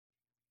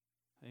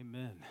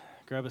Amen.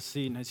 Grab a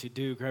seat, and as you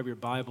do, grab your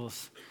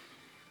Bibles.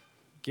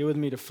 Get with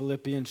me to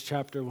Philippians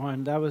chapter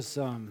 1. That was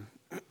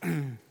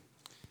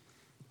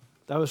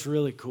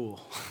really cool.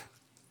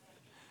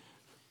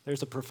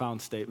 There's a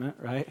profound statement,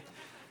 right?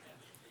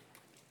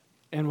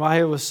 And why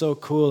it was so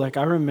cool,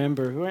 I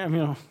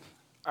remember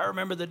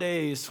the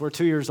days. We're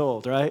 2 years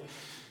old, right?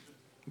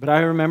 But I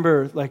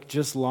remember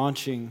just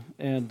launching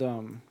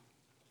the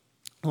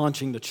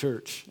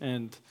church,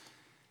 and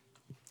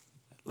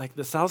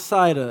the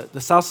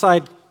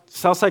Southside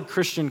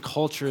Christian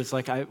culture is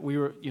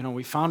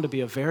we found to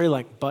be a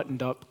very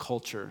buttoned up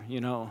culture,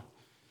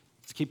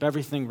 Let's keep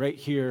everything right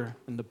here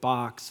in the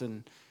box.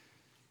 And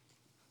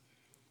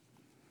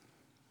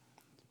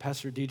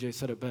Pastor DJ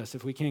said it best: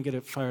 if we can't get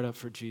it fired up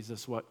for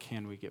Jesus, what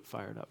can we get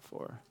fired up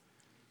for?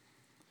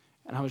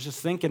 And I was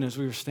just thinking as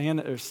we were sitting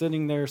there,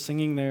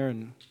 singing there,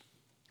 and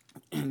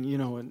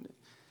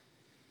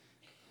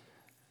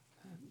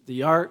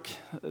the Ark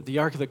of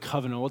the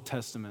Covenant, Old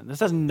Testament.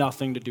 This has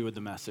nothing to do with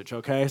the message,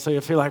 okay? So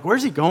if you're like,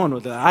 where's he going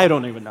with that? I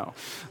don't even know.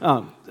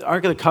 The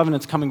Ark of the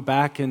Covenant's coming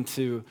back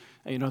into,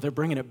 they're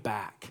bringing it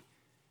back.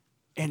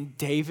 And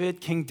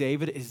King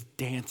David is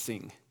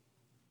dancing.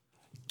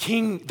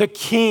 The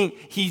king,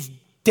 he's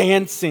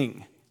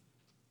dancing.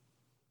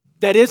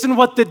 That isn't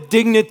what the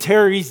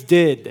dignitaries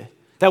did.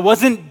 That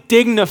wasn't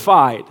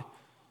dignified.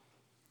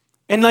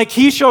 And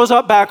he shows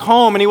up back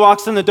home and he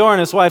walks in the door and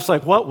his wife's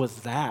like, what was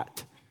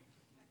that?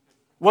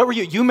 What were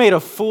you? You made a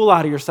fool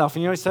out of yourself.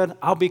 And he said,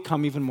 I'll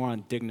become even more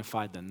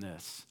undignified than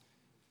this.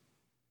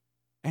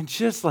 And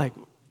just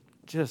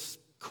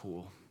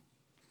cool.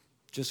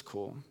 Just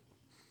cool.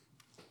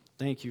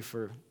 Thank you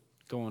for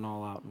going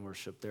all out in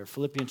worship there.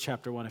 Philippians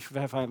chapter 1. If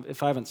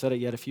I haven't said it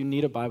yet, if you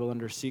need a Bible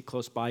under a seat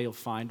close by, you'll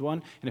find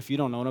one. And if you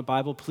don't own a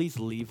Bible, please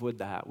leave with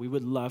that. We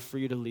would love for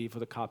you to leave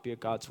with a copy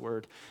of God's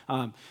Word.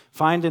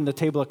 Find in the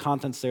table of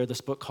contents there this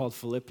book called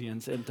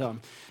Philippians.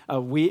 And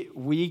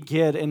we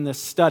get in this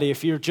study,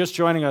 if you're just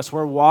joining us,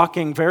 we're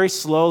walking very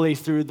slowly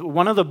through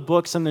one of the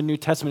books in the New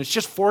Testament. It's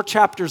just 4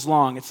 chapters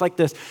long. It's like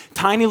this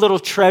tiny little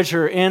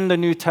treasure in the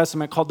New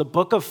Testament called the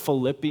book of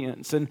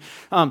Philippians. And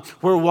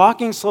we're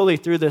walking slowly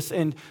through this,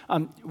 and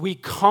we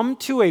come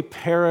to a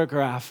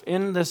paragraph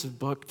in this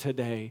book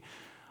today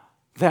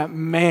that,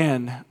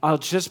 man, I'll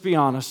just be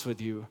honest with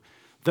you,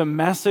 the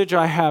message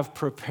I have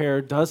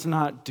prepared does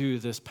not do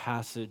this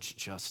passage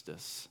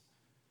justice.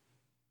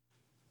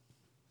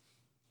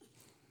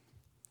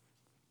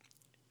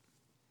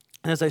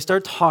 And as I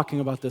start talking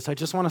about this, I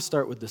just want to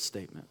start with this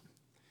statement.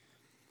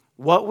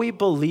 What we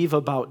believe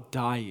about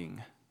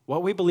dying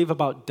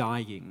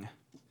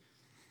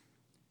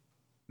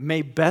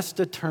may best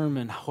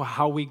determine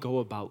how we go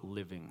about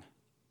living.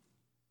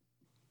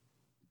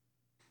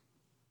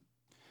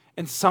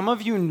 And some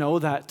of you know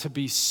that to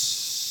be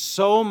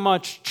so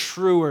much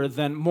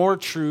more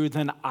true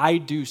than I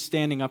do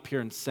standing up here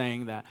and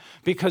saying that.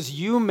 Because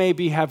you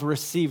maybe have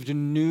received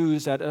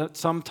news at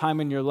some time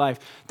in your life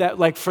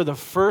that for the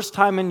first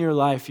time in your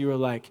life, you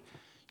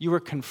were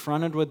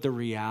confronted with the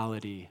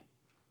reality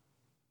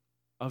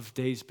of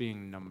days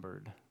being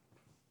numbered.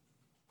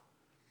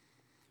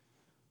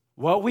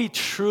 What we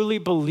truly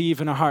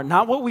believe in our heart,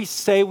 not what we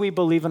say we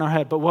believe in our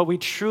head, but what we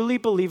truly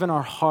believe in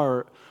our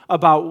heart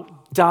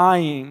about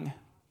dying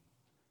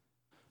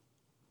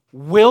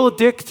will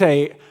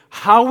dictate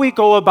how we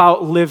go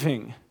about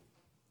living.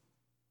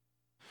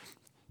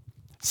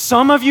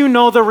 Some of you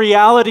know the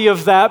reality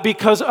of that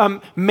because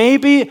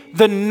maybe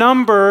the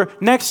number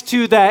next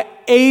to that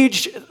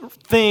age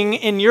thing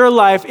in your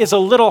life is a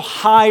little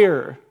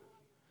higher.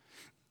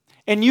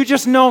 And you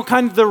just know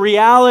kind of the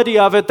reality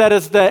of it, that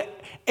is the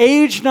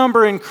age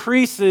number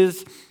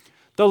increases,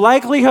 the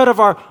likelihood of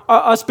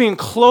us being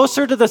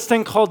closer to this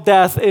thing called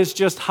death is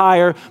just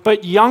higher.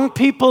 But young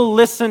people,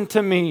 listen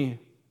to me.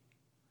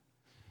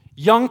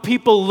 Young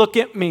people, look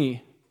at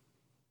me.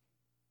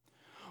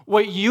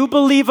 What you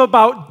believe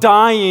about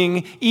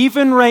dying,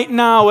 even right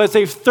now as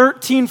a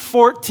 13,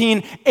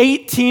 14,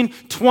 18,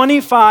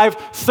 25,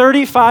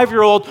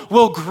 35-year-old,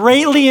 will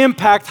greatly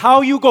impact how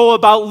you go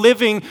about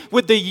living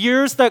with the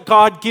years that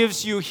God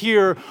gives you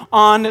here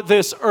on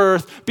this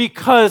earth.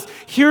 Because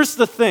here's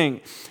the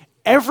thing.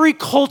 Every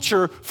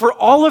culture for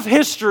all of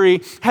history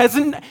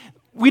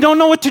we don't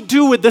know what to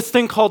do with this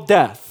thing called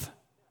death.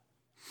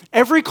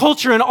 Every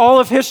culture in all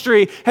of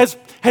history has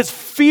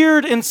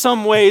feared in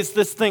some ways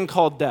this thing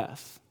called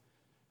death.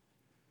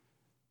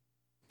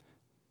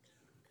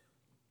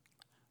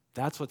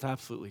 That's what's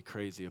absolutely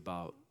crazy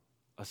about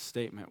a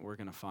statement we're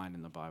going to find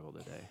in the Bible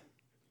today.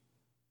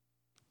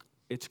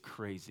 It's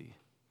crazy.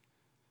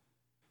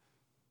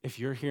 If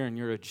you're here and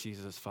you're a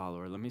Jesus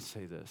follower, let me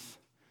say this.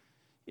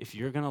 If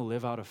you're going to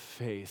live out a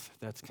faith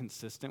that's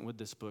consistent with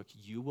this book,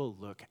 you will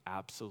look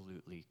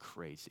absolutely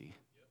crazy.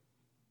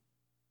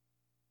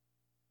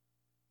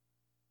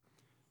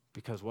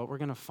 Because what we're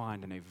going to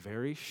find in a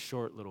very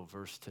short little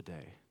verse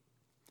today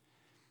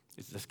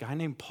is this guy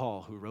named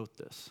Paul who wrote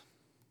this.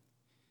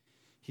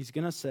 He's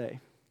going to say,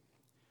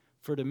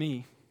 for to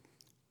me,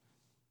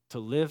 to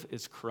live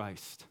is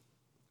Christ,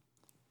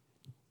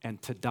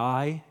 and to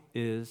die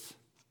is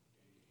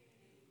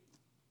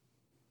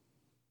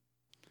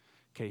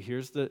okay,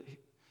 here's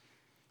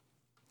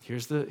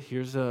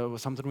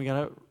something we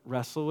got to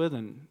wrestle with.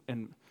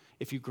 And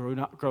if you've grown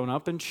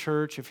up in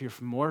church, if you're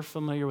more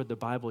familiar with the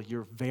Bible,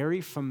 you're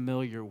very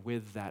familiar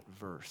with that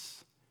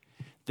verse.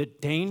 The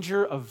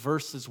danger of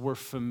verses we're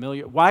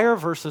familiar. Why are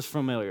verses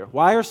familiar?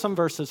 Why are some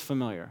verses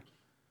familiar?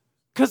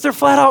 Because they're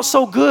flat out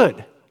so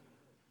good.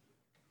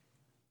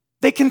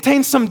 They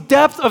contain some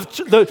depth of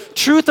the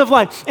truth of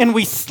life. And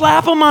we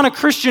slap them on a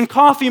Christian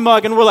coffee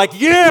mug and we're like,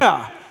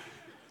 yeah!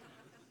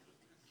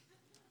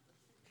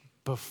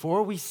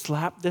 Before we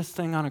slap this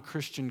thing on a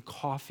Christian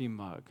coffee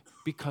mug,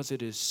 because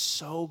it is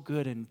so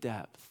good in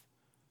depth,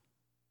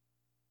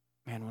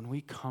 man, when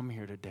we come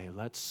here today,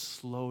 let's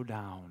slow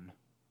down.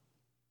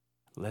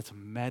 Let's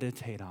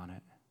meditate on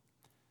it.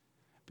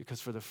 Because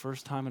for the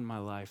first time in my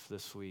life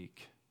this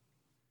week,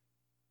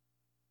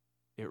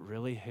 it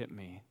really hit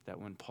me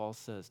that when Paul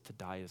says to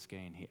die is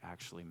gain, he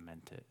actually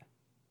meant it.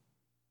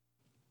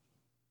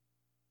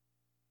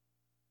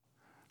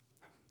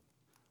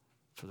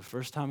 For the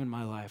first time in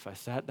my life, I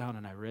sat down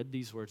and I read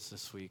these words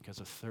this week as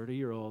a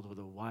 30-year-old with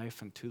a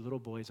wife and 2 little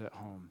boys at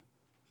home.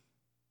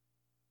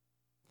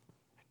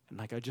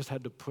 And I just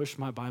had to push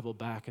my Bible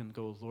back and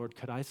go, Lord,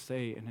 could I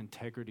say in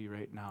integrity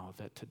right now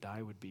that to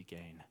die would be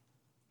gain?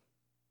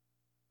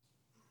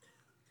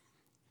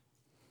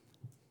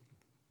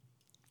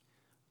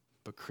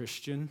 But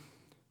Christian,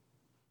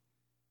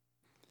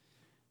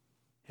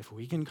 if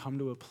we can come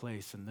to a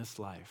place in this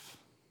life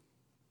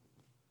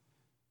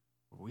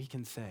where we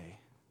can say,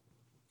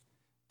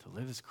 to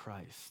live is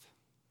Christ,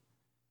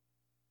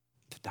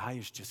 to die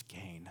is just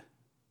gain,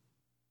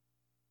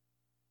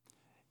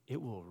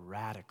 it will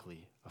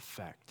radically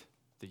affect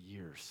the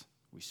years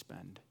we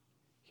spend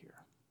here.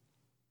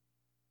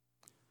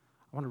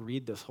 I want to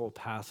read this whole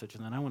passage,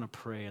 and then I want to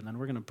pray, and then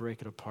we're going to break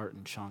it apart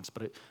in chunks.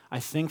 But I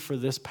think for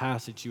this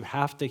passage, you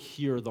have to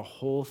hear the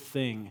whole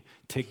thing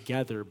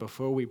together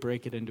before we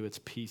break it into its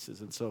pieces.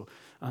 And so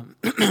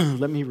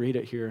let me read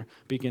it here,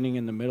 beginning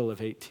in the middle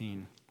of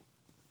 18.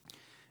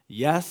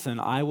 Yes, and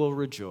I will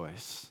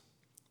rejoice.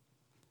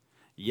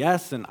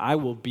 Yes, and I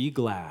will be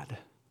glad.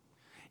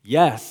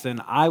 Yes, and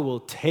I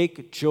will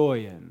take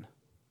joy in.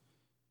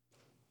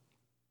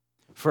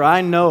 For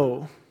I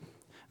know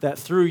that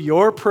through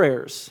your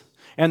prayers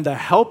and the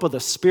help of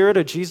the Spirit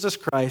of Jesus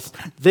Christ,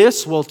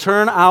 this will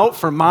turn out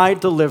for my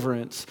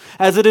deliverance,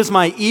 as it is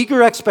my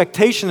eager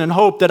expectation and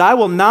hope that I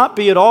will not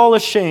be at all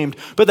ashamed,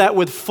 but that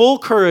with full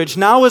courage,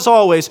 now as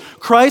always,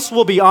 Christ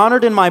will be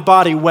honored in my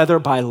body, whether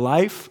by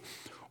life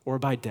or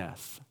by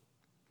death.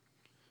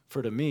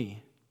 For to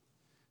me,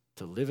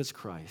 to live is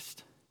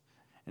Christ,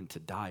 and to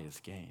die is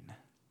gain.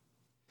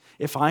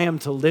 If I am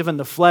to live in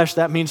the flesh,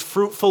 that means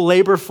fruitful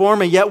labor for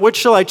me. Yet which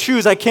shall I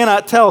choose? I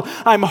cannot tell.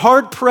 I'm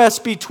hard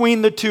pressed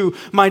between the two.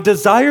 My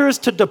desire is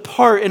to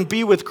depart and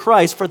be with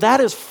Christ, for that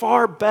is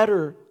far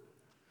better.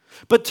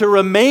 But to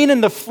remain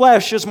in the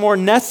flesh is more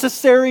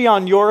necessary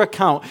on your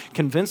account.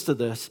 Convinced of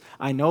this,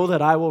 I know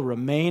that I will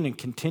remain and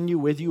continue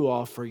with you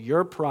all for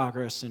your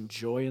progress and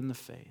joy in the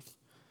faith,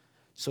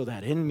 so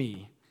that in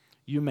me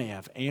you may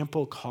have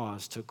ample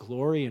cause to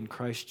glory in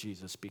Christ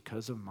Jesus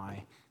because of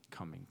my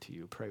coming to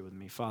you. Pray with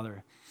me.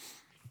 Father,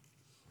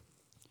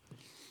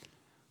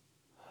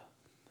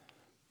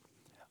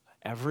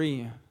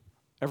 every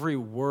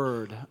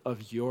word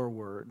of your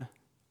word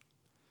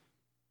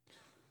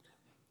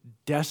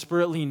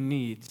desperately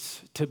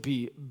needs to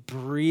be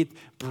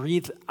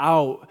breathed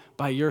out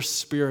by your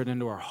Spirit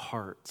into our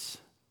hearts.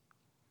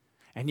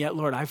 And yet,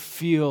 Lord, I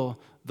feel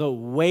the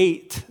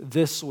weight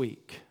this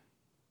week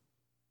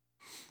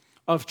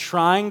of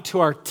trying to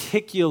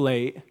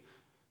articulate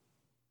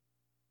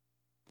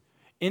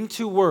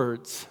into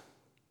words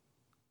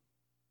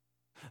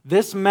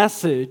this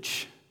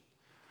message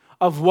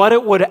of what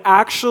it would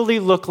actually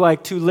look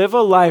like to live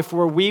a life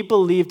where we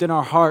believed in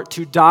our heart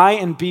to die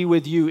and be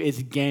with you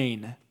is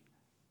gain.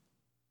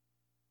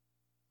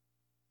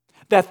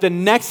 That the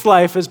next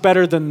life is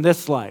better than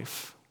this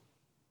life.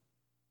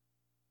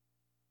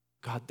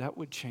 God, that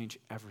would change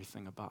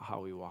everything about how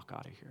we walk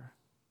out of here.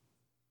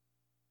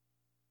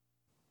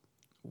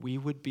 We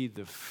would be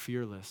the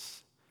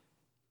fearless,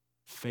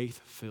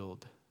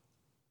 faith-filled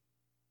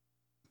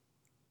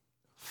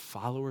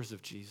followers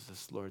of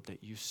Jesus, Lord,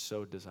 that you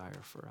so desire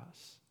for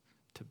us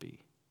to be.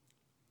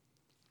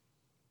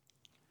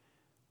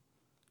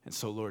 And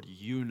so, Lord,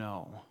 you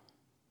know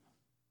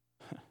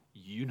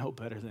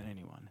better than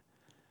anyone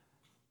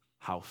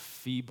how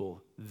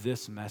feeble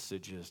this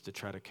message is to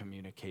try to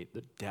communicate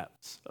the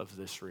depths of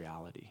this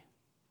reality.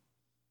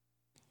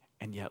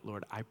 And yet,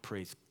 Lord, I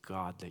praise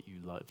God that you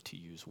love to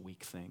use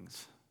weak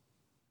things.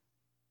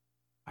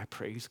 I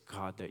praise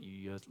God that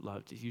you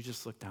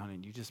just look down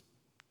and you just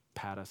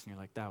pat us and you're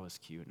like, that was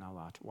cute,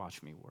 now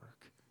watch me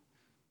work.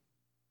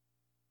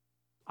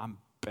 I'm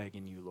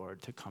begging you,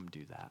 Lord, to come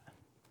do that.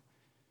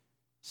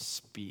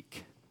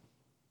 Speak.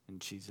 In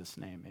Jesus'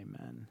 name,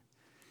 amen.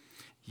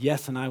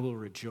 Yes, and I will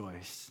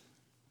rejoice.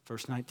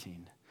 Verse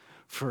 19,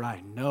 for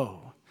I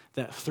know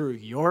that through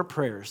your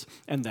prayers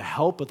and the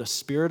help of the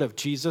Spirit of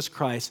Jesus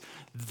Christ,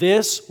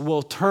 this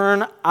will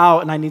turn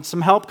out, and I need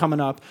some help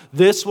coming up,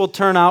 this will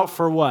turn out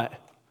for what?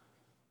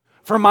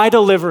 For my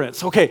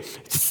deliverance. Okay,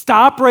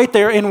 stop right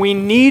there, and we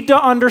need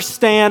to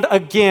understand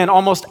again,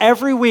 almost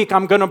every week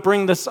I'm going to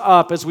bring this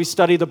up as we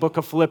study the book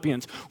of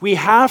Philippians. We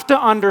have to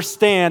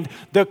understand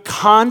the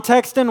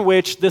context in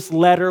which this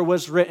letter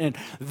was written.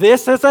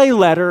 This is a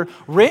letter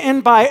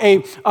written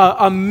by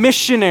a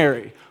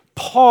missionary,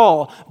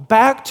 Paul,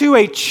 back to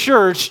a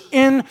church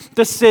in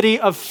the city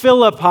of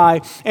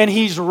Philippi, and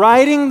he's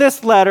writing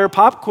this letter,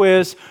 pop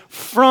quiz,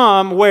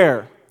 from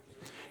where?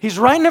 He's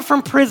writing it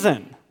from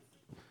prison.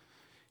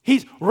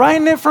 He's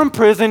writing it from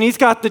prison. He's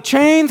got the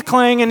chains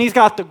clanging. He's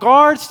got the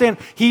guards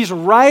standing. He's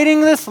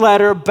writing this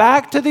letter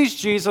back to these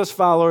Jesus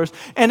followers.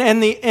 And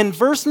in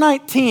verse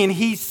 19,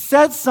 he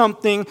said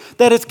something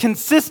that is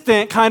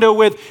consistent kind of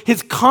with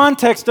his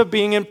context of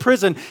being in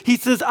prison. He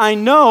says, I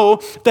know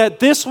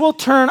that this will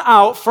turn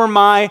out for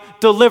my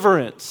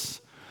deliverance.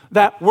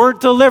 That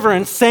word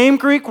deliverance, same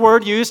Greek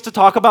word used to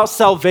talk about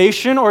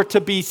salvation or to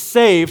be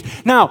saved.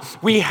 Now,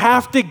 we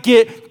have to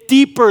get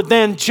deeper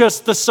than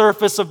just the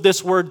surface of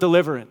this word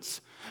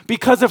deliverance.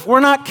 Because if we're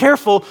not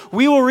careful,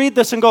 we will read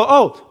this and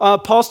go,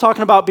 Paul's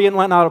talking about being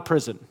let out of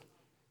prison.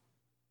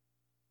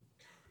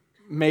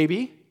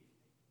 Maybe.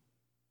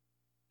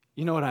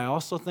 You know what I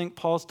also think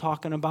Paul's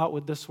talking about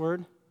with this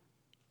word?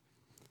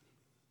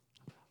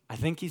 I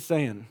think he's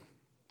saying,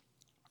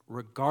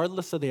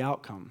 regardless of the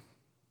outcome,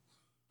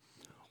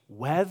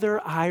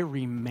 whether I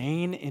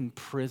remain in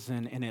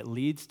prison and it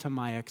leads to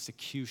my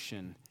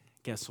execution,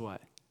 guess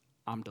what?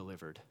 I'm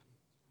delivered.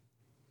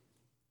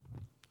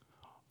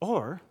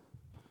 Or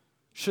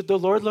should the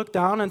Lord look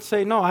down and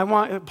say, no,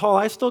 Paul,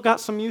 I still got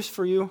some use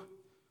for you.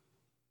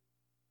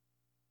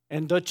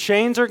 And the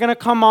chains are going to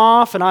come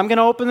off, and I'm going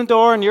to open the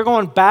door, and you're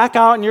going back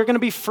out, and you're going to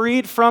be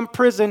freed from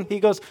prison.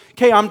 He goes,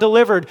 okay, I'm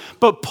delivered.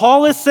 But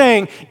Paul is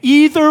saying,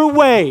 either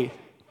way,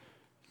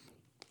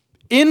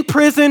 in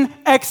prison,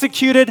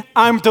 executed,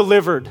 I'm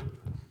delivered.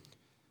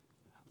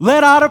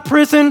 Let out of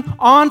prison,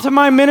 onto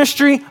my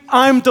ministry,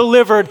 I'm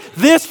delivered.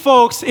 This,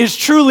 folks, is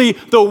truly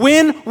the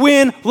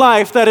win-win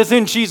life that is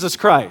in Jesus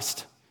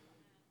Christ.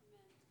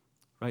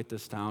 Write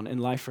this down. In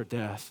life or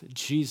death,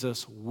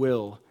 Jesus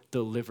will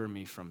deliver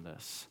me from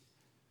this.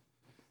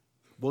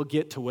 We'll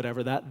get to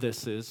whatever that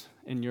this is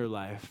in your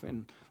life.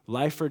 In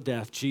life or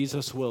death,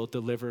 Jesus will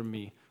deliver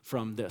me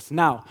from this.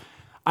 Now,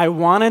 I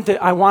want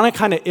to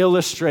kind of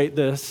illustrate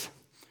this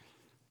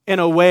in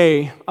a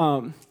way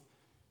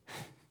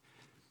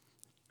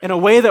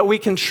that we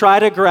can try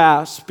to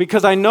grasp,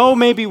 because I know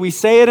maybe we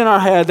say it in our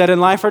head that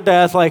in life or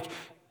death, like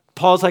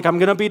Paul's like, I'm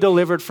going to be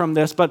delivered from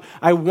this, but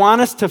I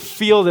want us to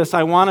feel this.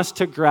 I want us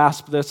to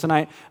grasp this, and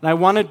I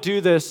want to do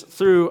this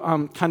through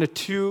kind of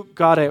two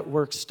God at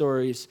work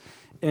stories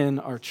in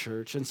our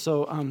church. And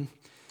so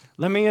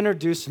let me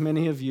introduce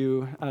many of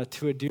you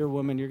to a dear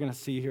woman you're going to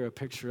see here a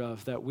picture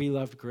of that we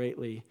loved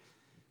greatly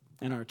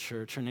in our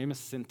church. Her name is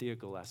Cynthia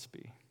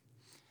Gillespie.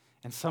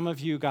 And some of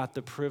you got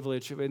the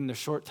privilege in the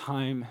short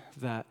time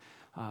that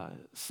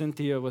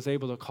Cynthia was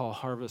able to call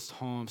Harvest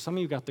home. Some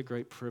of you got the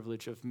great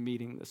privilege of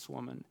meeting this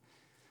woman.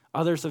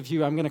 Others of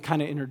you, I'm going to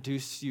kind of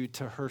introduce you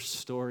to her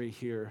story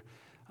here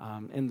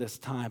in this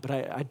time. But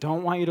I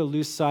don't want you to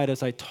lose sight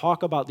as I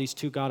talk about these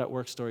two God at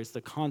work stories,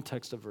 the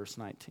context of verse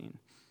 19.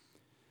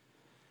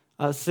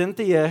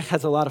 Cynthia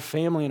has a lot of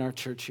family in our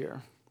church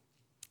here.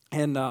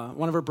 And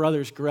one of her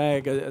brothers,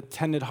 Greg,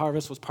 attended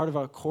Harvest, was part of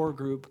our core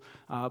group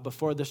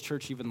before this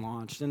church even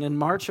launched. And in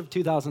March of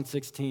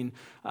 2016,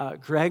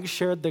 Greg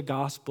shared the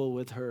gospel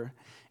with her.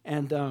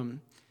 And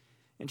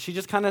she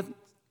just kind of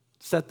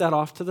set that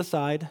off to the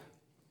side.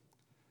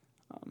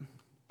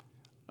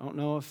 I don't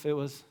know if it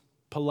was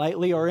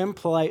politely or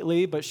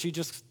impolitely, but she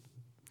just,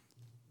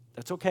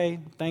 that's okay,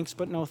 thanks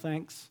but no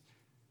thanks.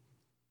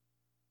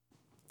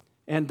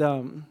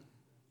 And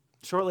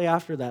shortly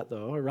after that,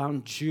 though,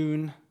 around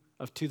June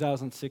of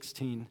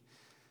 2016,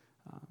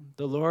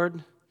 the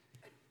Lord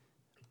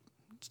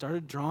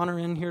started drawing her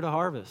in here to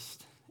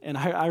Harvest. And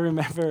I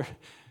remember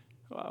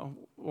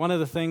one of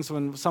the things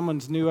when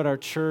someone's new at our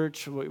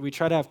church, we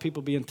try to have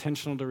people be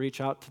intentional to reach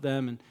out to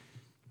them. And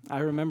I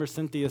remember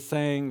Cynthia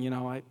saying,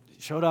 I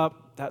showed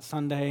up that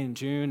Sunday in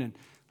June, and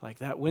like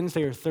that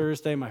Wednesday or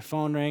Thursday, my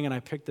phone rang, and I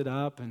picked it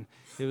up, and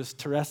it was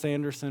Therese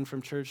Anderson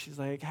from church. She's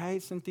like, hey,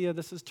 Cynthia,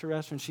 this is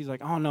Therese. And she's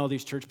like, oh, no,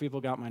 these church people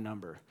got my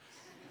number.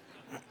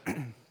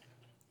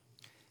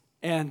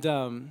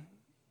 And,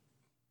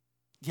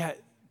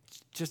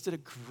 just did a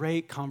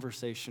great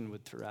conversation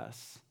with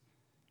Therese.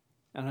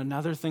 And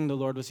another thing the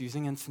Lord was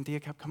using, and Cynthia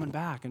kept coming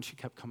back, and she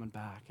kept coming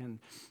back. And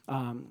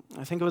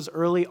I think it was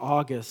early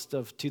August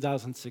of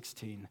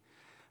 2016.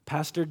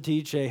 Pastor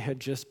DJ had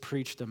just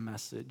preached a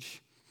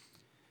message.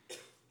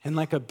 And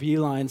like a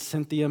beeline,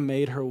 Cynthia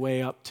made her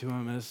way up to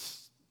him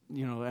as,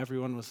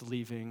 everyone was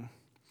leaving.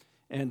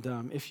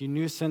 And if you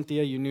knew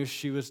Cynthia, you knew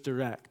she was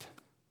direct.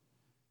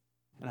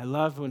 And I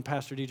loved when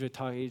Pastor DJ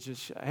talked, he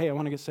just, hey, I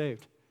want to get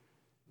saved.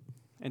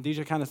 And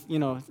DJ kind of,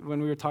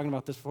 when we were talking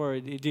about this before,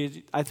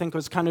 I think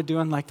was kind of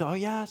doing like, oh,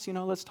 yes,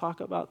 let's talk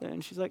about that.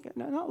 And she's like,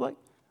 no, like, I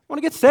want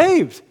to get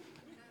saved.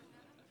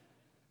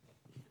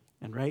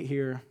 And right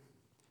here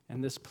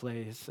in this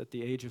place, at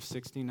the age of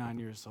 69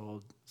 years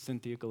old,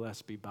 Cynthia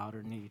Gillespie bowed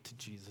her knee to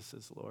Jesus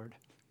as Lord.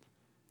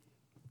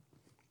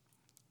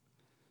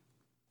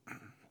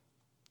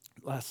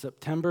 Last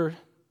September,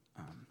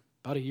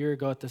 about a year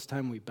ago at this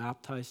time, we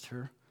baptized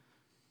her.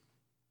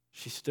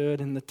 She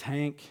stood in the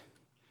tank,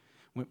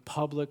 went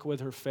public with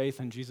her faith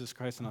in Jesus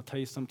Christ. And I'll tell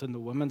you something, the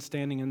woman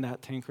standing in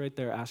that tank right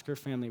there, ask her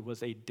family,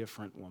 was a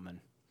different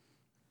woman.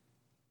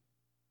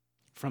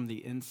 From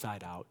the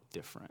inside out,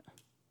 different.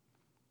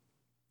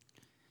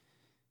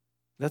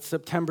 That's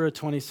September of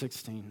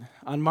 2016.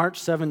 On March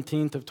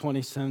 17th of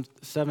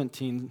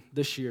 2017,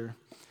 this year,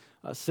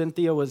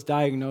 Cynthia was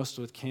diagnosed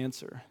with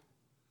cancer.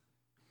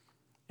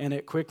 And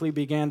it quickly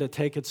began to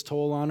take its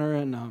toll on her,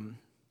 and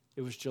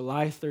it was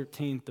July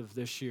 13th of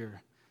this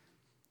year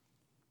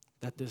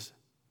that this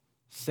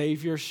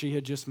Savior she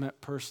had just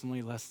met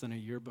personally less than a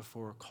year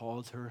before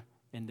called her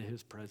into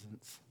his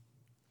presence.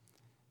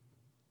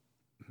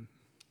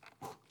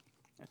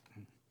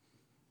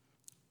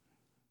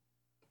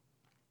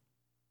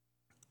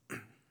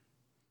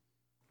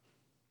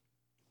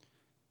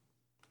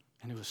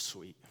 And it was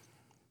sweet.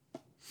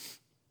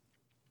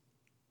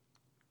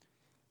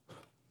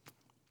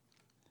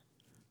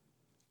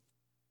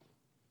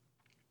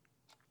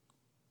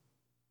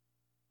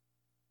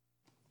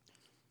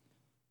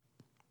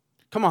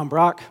 Come on,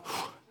 Brock.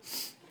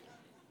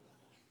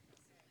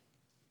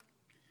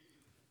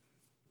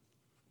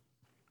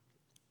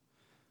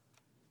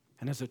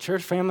 And as a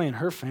church family and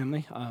her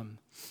family,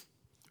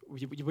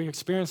 we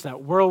experience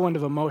that whirlwind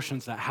of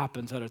emotions that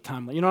happens at a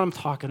time. You know what I'm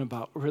talking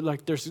about? We're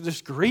like, there's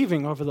this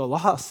grieving over the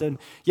loss, and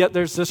yet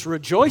there's this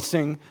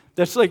rejoicing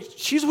that's like,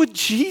 she's with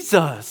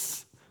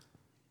Jesus.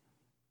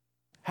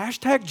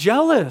 Hashtag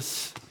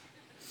jealous.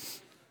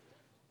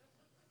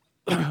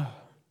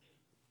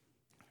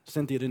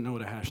 Cynthia didn't know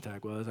what a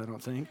hashtag was, I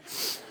don't think.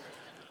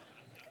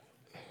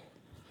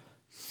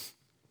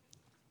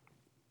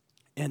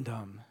 And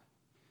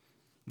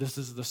this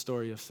is the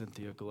story of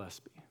Cynthia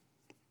Gillespie.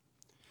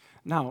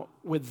 Now,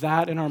 with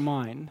that in our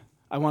mind,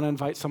 I want to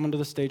invite someone to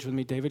the stage with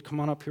me. David, come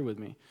on up here with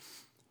me.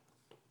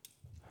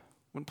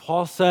 When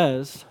Paul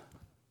says,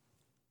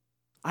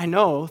 I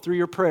know through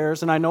your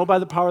prayers and I know by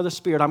the power of the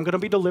Spirit, I'm going to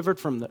be delivered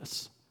from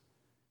this.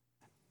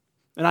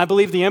 And I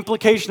believe the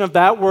implication of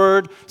that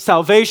word,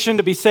 salvation,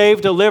 to be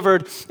saved,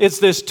 delivered, is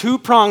this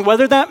two-pronged.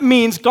 Whether that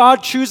means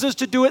God chooses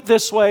to do it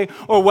this way,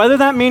 or whether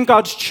that means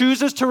God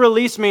chooses to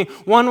release me,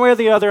 one way or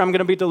the other, I'm going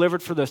to be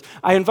delivered for this.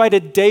 I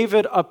invited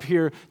David up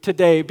here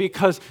today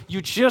because you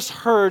just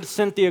heard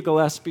Cynthia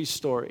Gillespie's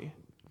story.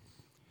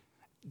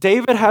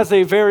 David has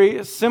a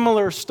very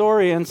similar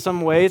story in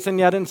some ways, and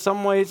yet in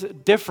some ways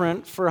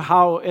different for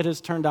how it has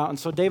turned out. And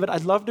so, David,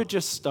 I'd love to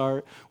just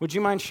start. Would you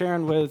mind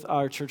sharing with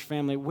our church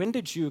family, when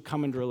did you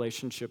come into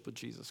relationship with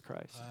Jesus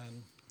Christ?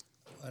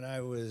 When I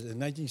was in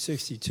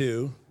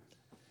 1962,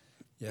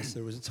 yes,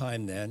 there was a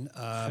time then,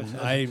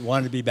 I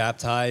wanted to be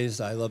baptized.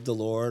 I loved the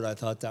Lord. I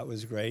thought that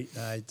was great.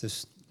 I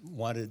just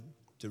wanted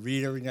to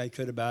read everything I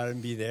could about it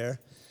and be there.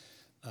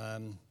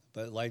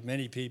 But like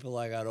many people,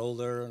 I got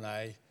older, and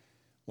I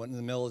went in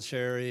the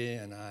military,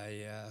 and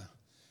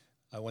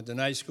I went to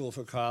night school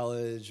for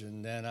college,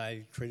 and then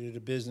I created a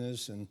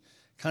business and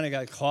kind of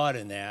got caught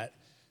in that.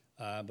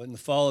 But in the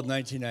fall of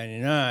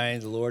 1999,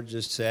 the Lord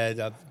just said,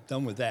 I'm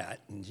done with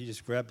that. And he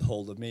just grabbed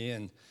hold of me,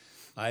 and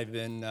I've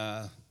been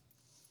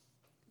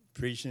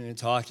preaching and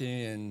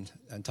talking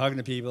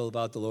to people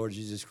about the Lord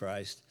Jesus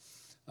Christ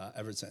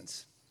ever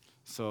since.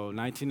 So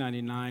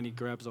 1999, he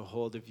grabs a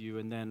hold of you,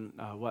 and then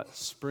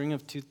spring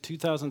of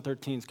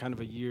 2013 is kind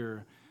of a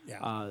year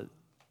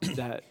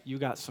that you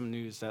got some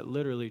news that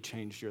literally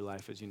changed your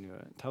life as you knew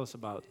it. Tell us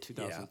about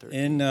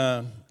 2013. Yeah.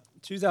 In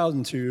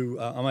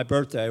 2002, on my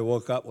birthday, I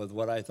woke up with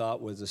what I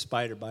thought was a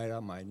spider bite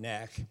on my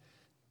neck.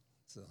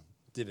 It's a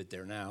divot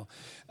there now.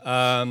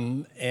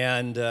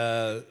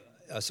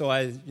 So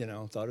I,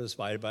 thought it was a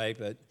spider bite,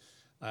 but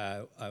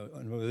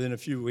within a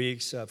few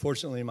weeks,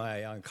 fortunately, my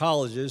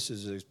oncologist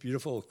is this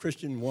beautiful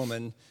Christian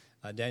woman,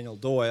 Daniel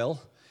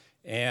Doyle,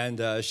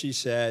 and she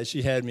said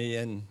she had me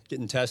in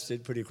getting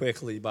tested pretty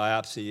quickly,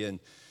 biopsy, and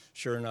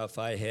sure enough,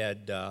 I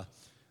had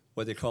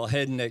what they call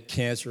head and neck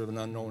cancer of an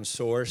unknown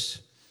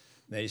source.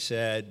 They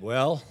said,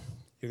 well,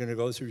 you're going to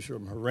go through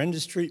some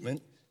horrendous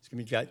treatment. It's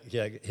going to be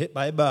get hit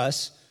by a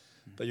bus,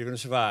 but you're going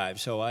to survive.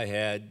 So I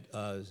had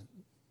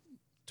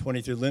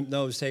 23 lymph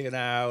nodes taken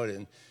out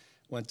and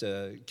went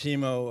to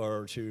chemo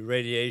or to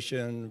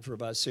radiation for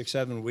about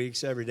 6-7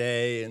 weeks every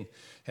day and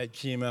had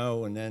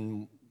chemo, and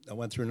then I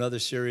went through another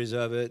series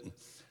of it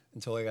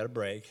until I got a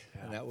break,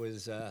 and that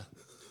was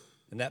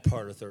in that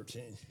part of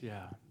 13.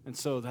 Yeah, and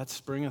so that's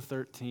spring of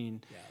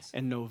 13, yes.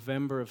 And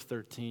November of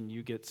 13,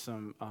 you get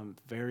some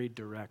very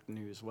direct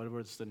news. What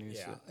was the news?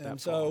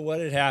 So what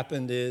had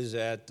happened is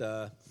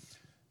that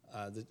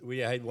we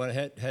had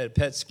a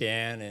PET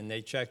scan, and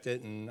they checked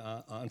it, and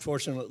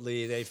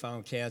unfortunately, they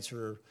found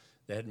cancer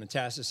that had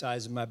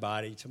metastasized in my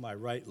body to my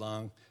right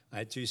lung. I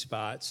had 2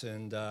 spots,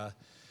 and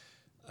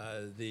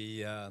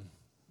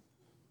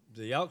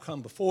the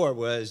outcome before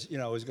was, it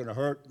was going to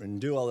hurt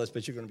and do all this,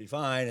 but you're going to be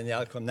fine. And the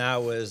outcome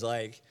now was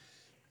like,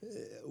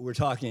 we're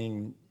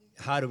talking,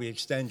 how do we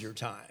extend your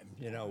time?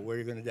 Where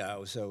you're going to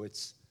go. So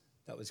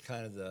that was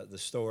kind of the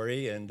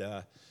story. And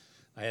I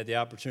had the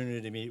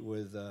opportunity to meet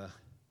with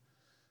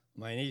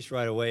my niece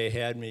right away.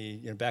 Had me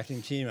back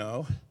in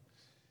chemo,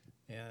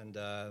 and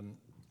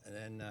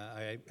then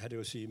I had to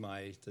go see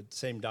the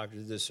same doctor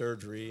who did the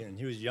surgery, and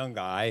he was a young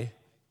guy,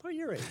 about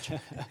your age,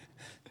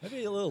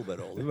 maybe a little bit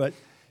older, but.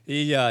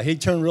 He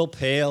turned real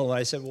pale, and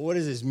I said, well, what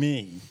does this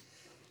mean?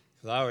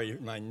 Because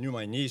I knew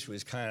my niece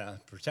was kind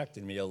of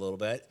protecting me a little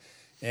bit.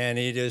 And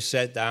he just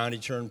sat down, he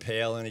turned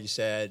pale, and he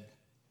said,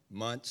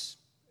 months,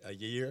 a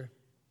year.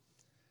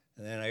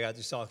 And then I got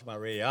to talk to my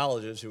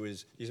radiologist,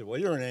 he said, well,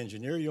 you're an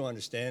engineer, you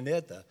understand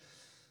it.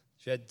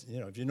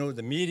 If you know what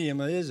the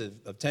medium is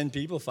of 10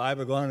 people, 5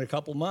 are gone in a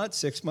couple months,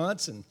 6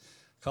 months, and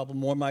a couple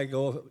more might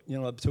go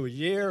up to a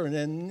year, and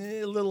then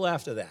a little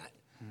after that.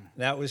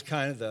 That was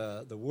kind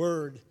of the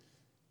word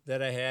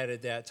that I had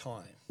at that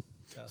time.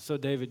 So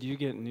David, you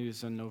get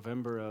news in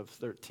November of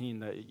 13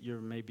 that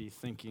you're maybe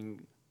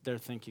they're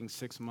thinking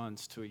 6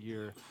 months to a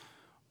year.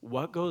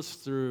 What goes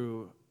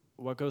through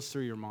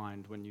your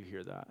mind when you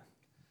hear that?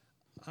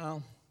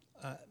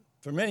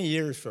 For many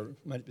years,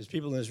 there's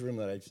people in this room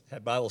that I've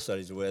had Bible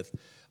studies with,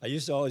 I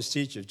used to always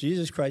teach, if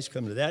Jesus Christ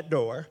come to that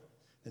door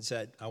and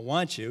said, I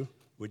want you,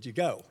 would you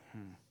go?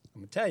 I'm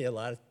going to tell you, a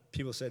lot of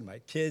people said my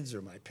kids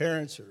or my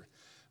parents or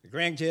the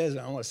grandkids,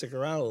 I want to stick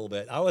around a little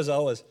bit. I was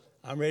always,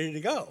 I'm ready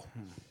to go.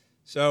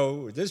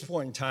 So at this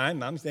point in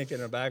time, I'm thinking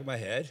in the back of my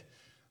head,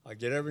 I'll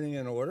get everything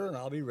in order and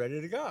I'll be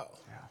ready to go.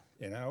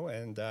 Yeah.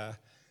 And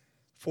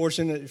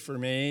fortunate for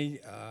me,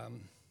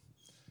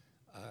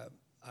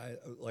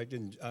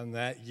 on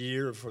that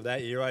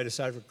year, I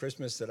decided for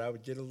Christmas that I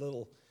would get a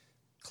little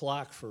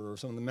clock for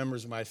some of the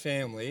members of my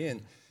family.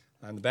 And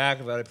on the back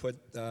of it, I put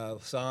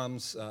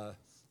Psalms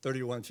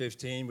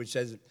 31:15, which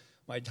says,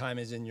 my time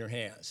is in your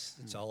hands.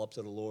 It's all up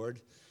to the Lord.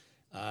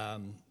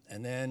 And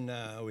then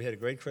we had a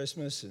great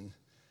Christmas. And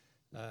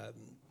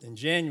in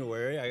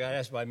January, I got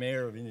asked by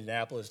Mayor of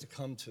Indianapolis to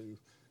come to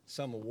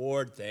some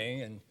award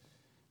thing. And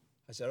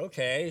I said,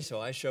 okay.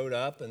 So I showed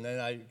up, and then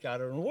I got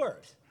an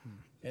award.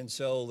 And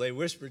so they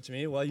whispered to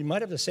me, well, you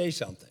might have to say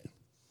something.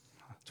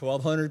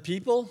 1,200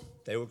 people,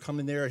 they would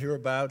come in there and hear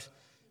about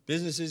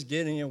businesses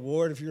getting an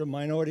award if you're a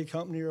minority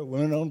company or a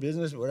women-owned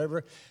business or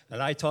whatever.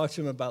 And I talked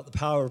to them about the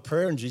power of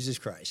prayer and Jesus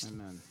Christ.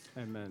 Amen.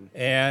 Amen.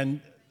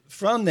 And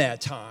from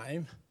that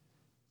time,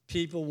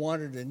 people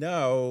wanted to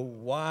know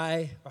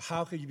why or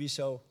how could you be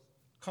so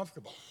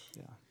comfortable?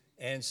 Yeah.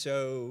 And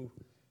so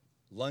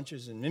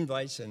lunches and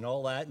invites and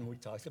all that, and we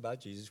talked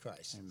about Jesus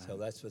Christ. Amen. So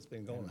that's what's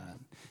been going Amen.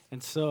 on.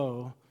 And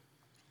so,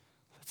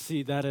 let's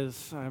see,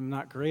 I'm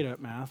not great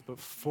at math, but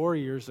 4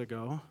 years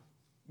ago,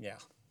 Yeah.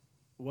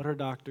 what are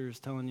doctors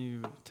telling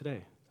you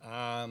today?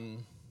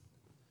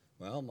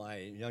 Well, my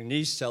young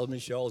niece tells me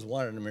she always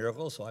wanted a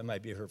miracle, so I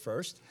might be her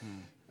first.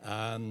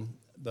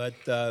 But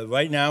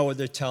right now what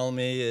they're telling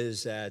me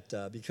is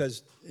that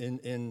because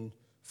in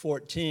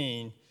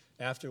 14,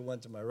 after it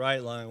went to my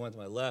right lung, it went to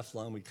my left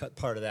lung, we cut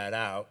part of that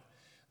out.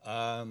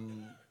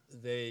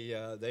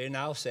 They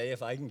now say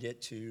if I can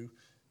get to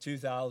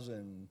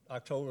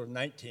October of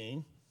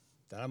 19,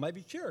 then I might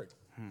be cured.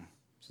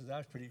 So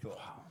that's pretty cool.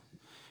 Wow.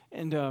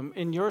 And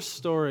in your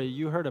story,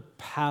 you heard a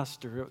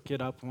pastor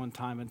get up one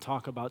time and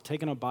talk about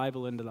taking a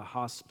Bible into the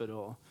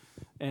hospital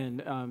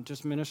and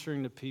just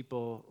ministering to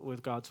people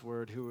with God's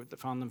word who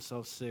found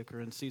themselves sick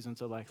or in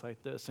seasons of life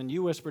like this. And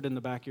you whispered in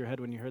the back of your head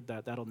when you heard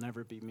that, that'll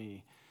never be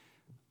me.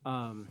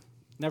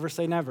 Never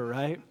say never,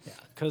 right? Yeah.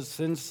 Because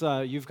since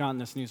you've gotten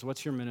this news,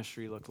 what's your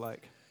ministry look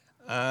like?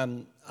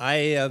 I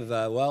have,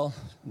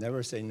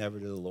 never say never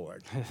to the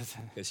Lord,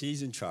 because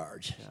he's in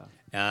charge.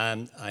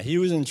 Yeah. He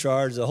was in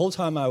charge the whole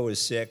time I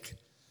was sick,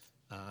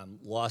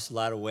 lost a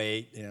lot of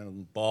weight,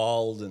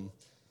 bald and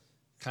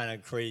kind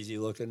of crazy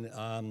looking.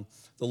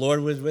 The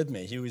Lord was with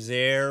me. He was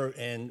there,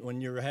 and when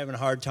you were having a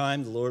hard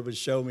time, the Lord would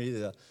show me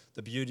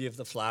the beauty of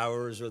the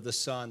flowers or the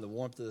sun, the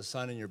warmth of the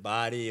sun in your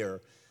body,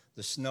 or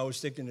the snow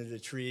sticking to the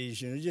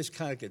trees. You just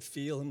kind of could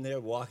feel him there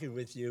walking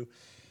with you.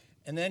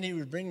 And then he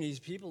would bring these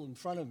people in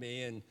front of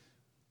me, and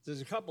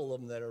there's a couple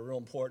of them that are real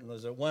important.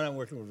 There's one I'm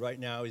working with right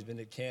now. He's been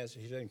in cancer.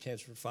 He's been in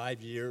cancer for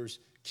 5 years.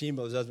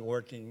 Chemo isn't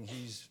working.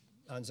 He's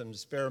on some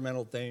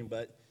experimental thing,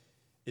 but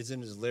it's in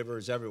his liver.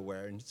 It's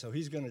everywhere. And so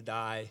he's going to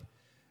die.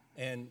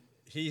 And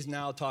he's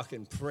now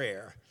talking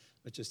prayer,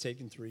 which has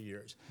taken 3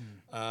 years.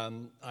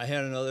 I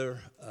had another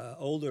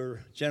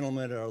older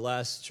gentleman at our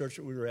last church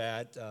that we were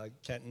at,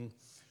 Kenton,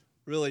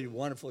 really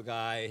wonderful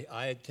guy.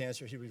 I had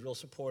cancer. He was real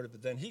supportive,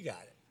 but then he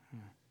got it.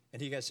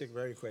 And he got sick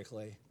very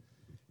quickly.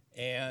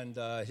 And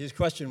his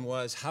question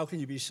was, how can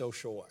you be so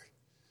sure?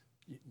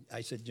 I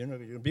said, you're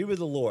going to be with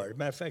the Lord.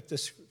 Matter of fact,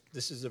 this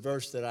is a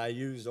verse that I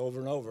used over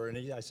and over. And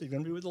I said, you're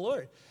going to be with the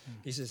Lord.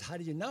 He says, how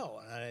do you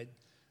know? And I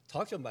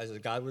talked to him. I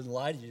said, God wouldn't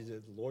lie to you.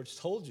 The Lord's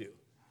told you.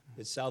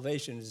 Its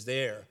salvation is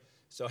there.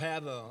 So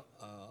have a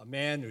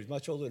man who's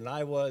much older than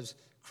I was,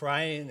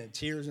 crying and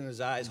tears in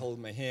his eyes,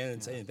 holding my hand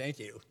and saying thank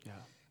you. Yeah.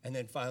 And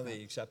then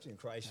finally accepting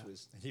Christ,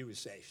 he was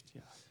saved.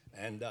 Yeah.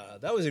 And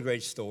that was a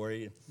great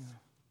story. Yeah.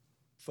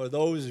 For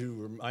those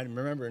who I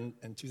remember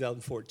in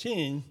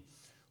 2014,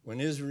 when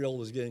Israel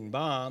was getting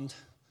bombed,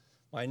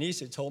 my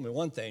niece had told me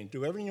one thing: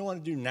 do everything you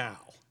want to do now,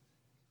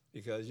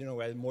 because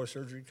we had more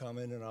surgery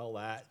coming and all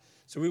that.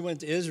 So we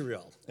went to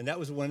Israel, and that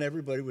was when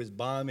everybody was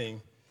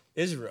bombing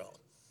Israel.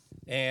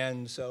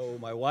 And so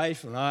my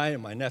wife and I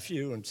and my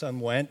nephew and son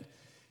went,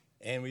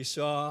 and we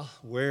saw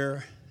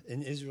where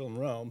in Israel and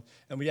Rome,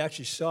 and we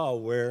actually saw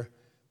where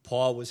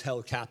Paul was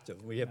held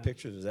captive. We have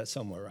pictures of that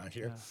somewhere around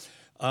here.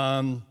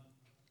 Yeah.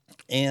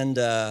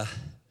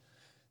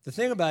 The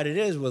thing about it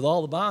is, with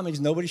all the bombings,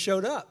 nobody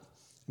showed up.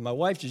 My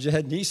wife just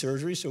had knee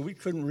surgery, so we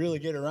couldn't really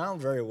get around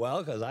very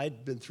well because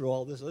I'd been through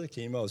all this other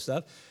chemo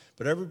stuff.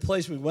 But every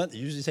place we went that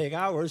usually take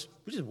hours,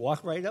 we just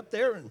walked right up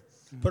there and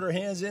put our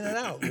hands in and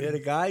out. We had a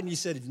guide, and he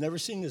said he'd never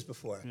seen this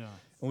before. Yeah.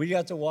 And we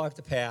got to walk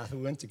the path.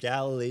 We went to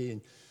Galilee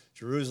and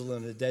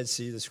Jerusalem, the Dead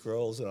Sea, the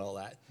scrolls, and all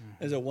that.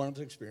 It was a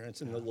wonderful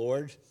experience, and the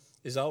Lord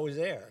is always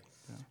there.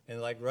 Yeah.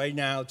 And like right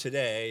now,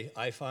 today,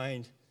 I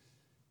find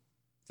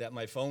that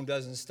my phone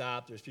doesn't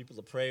stop. There's people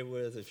to pray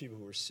with. There's people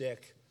who are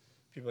sick.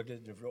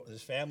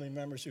 There's family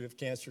members who have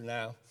cancer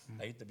now.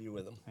 I get to be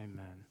with them.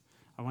 Amen.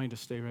 I want you to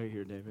stay right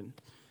here, David.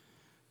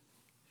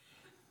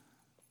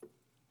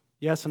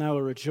 Yes, and I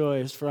will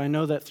rejoice, for I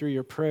know that through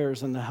your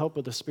prayers and the help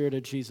of the Spirit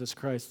of Jesus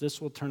Christ,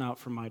 this will turn out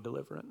for my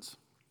deliverance.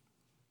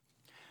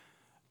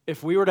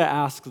 If we were to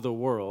ask the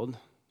world,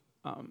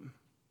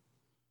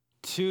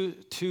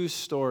 two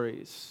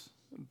stories,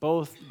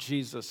 both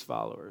Jesus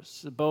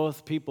followers,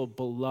 both people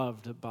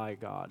beloved by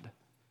God.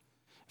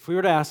 If we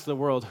were to ask the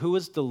world, who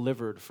was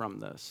delivered from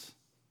this?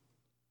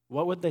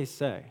 What would they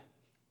say?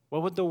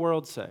 What would the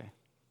world say?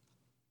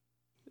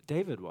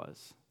 David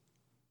was.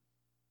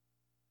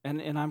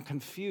 And I'm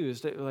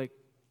confused. Like,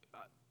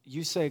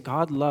 you say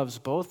God loves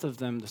both of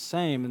them the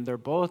same, and they're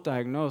both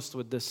diagnosed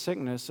with this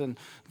sickness, and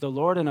the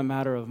Lord in a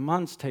matter of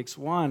months takes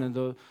one, and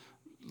the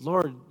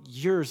Lord,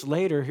 years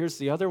later, here's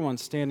the other one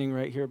standing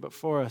right here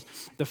before us.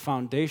 The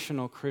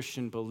foundational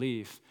Christian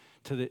belief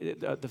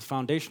the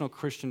foundational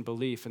Christian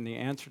belief and the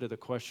answer to the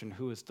question,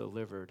 who is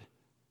delivered,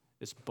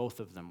 is both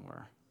of them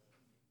were.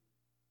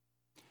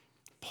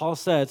 Paul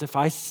says, if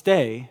I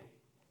stay,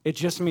 it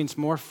just means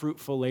more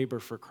fruitful labor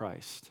for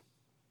Christ.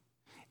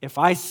 If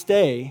I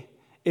stay,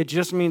 it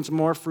just means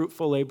more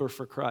fruitful labor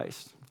for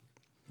Christ.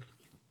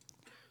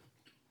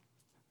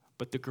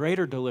 But the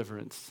greater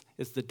deliverance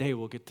is the day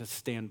we'll get to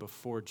stand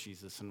before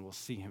Jesus and we'll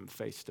see him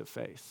face to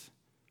face.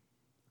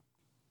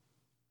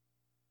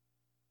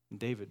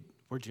 David,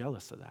 we're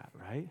jealous of that,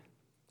 right?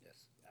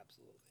 Yes,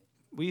 absolutely.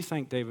 Will you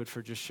thank David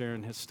for just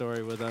sharing his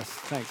story with us?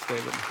 Thanks,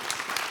 David.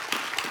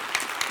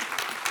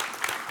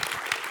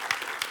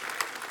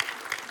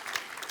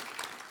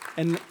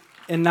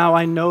 And now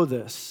I know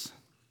this.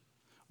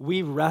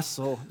 We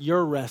wrestle,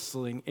 you're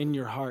wrestling in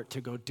your heart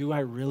to go, do I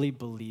really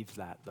believe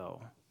that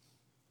though?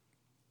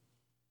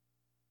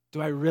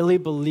 Do I really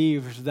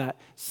believe that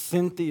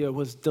Cynthia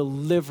was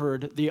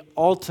delivered, the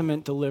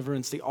ultimate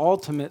deliverance, the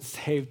ultimate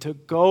save, to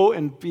go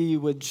and be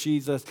with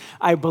Jesus?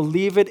 I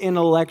believe it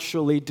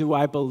intellectually. Do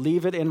I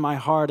believe it in my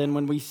heart? And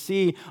when we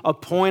see a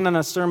point on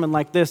a sermon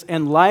like this,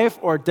 in life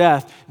or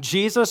death,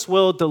 Jesus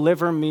will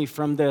deliver me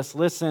from this.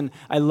 Listen,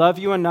 I love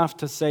you enough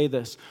to say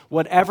this.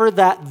 Whatever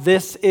that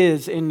this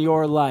is in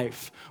your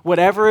life,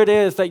 whatever it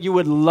is that you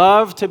would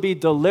love to be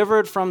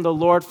delivered from the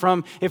Lord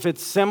from, if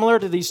it's similar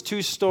to these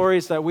two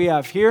stories that we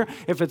have here,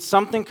 if it's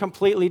something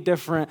completely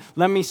different,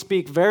 let me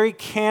speak very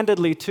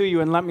candidly to you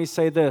and let me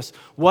say this.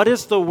 What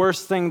is the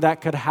worst thing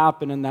that could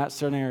happen in that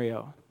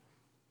scenario?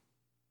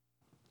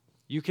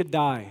 You could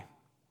die.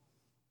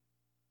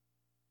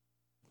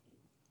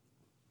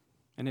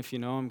 And if you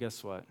know him,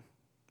 guess what?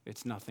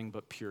 It's nothing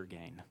but pure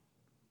gain.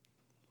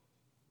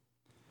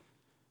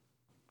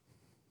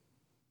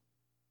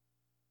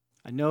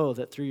 I know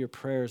that through your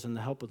prayers and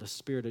the help of the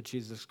Spirit of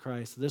Jesus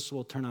Christ, this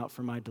will turn out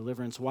for my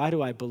deliverance. Why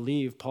do I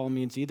believe? Paul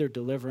means either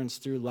deliverance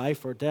through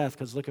life or death,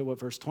 because look at what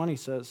verse 20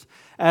 says.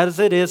 As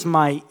it is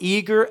my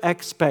eager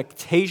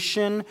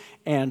expectation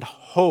and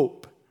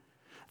hope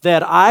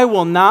that I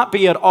will not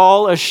be at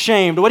all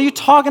ashamed. What are you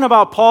talking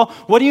about, Paul?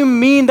 What do you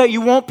mean that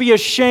you won't be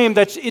ashamed?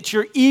 That it's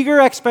your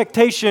eager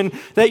expectation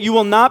that you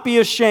will not be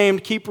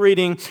ashamed, keep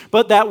reading,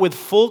 but that with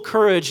full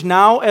courage,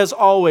 now as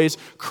always,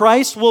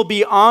 Christ will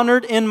be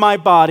honored in my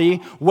body,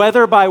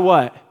 whether by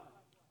what?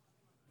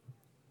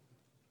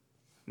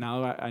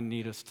 Now I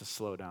need us to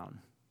slow down.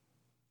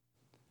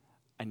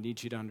 I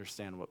need you to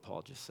understand what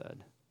Paul just said.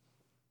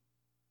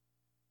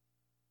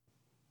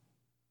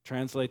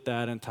 Translate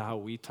that into how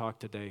we talk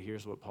today.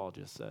 Here's what Paul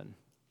just said.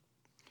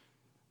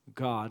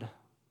 God,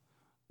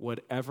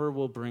 whatever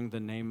will bring the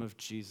name of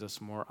Jesus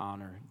more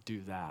honor,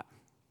 do that.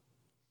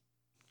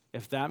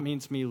 If that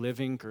means me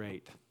living,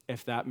 great.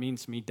 If that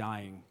means me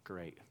dying,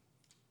 great.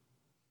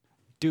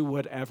 Do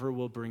whatever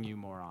will bring you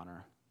more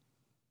honor.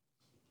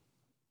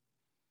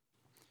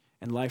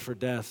 And life or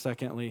death,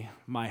 secondly,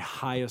 my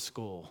highest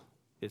goal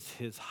is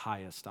his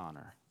highest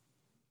honor.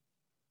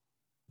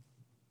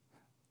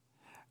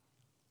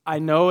 I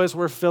know as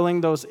we're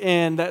filling those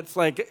in, that's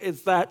like,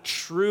 is that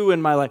true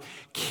in my life?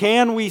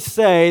 Can we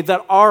say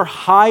that our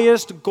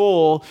highest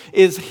goal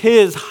is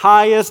his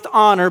highest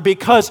honor?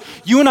 Because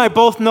you and I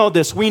both know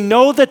this. We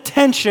know the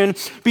tension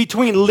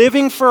between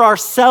living for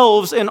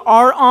ourselves and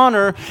our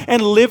honor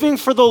and living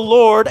for the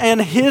Lord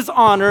and his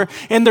honor.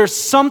 And there's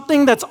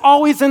something that's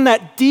always in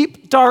that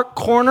deep, dark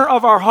corner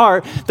of our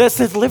heart that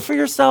says, live for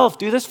yourself,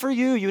 do this for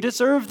you, you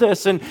deserve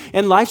this, and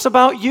life's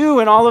about you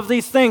and all of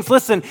these things.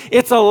 Listen,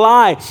 it's a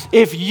lie.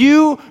 If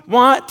you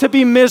want to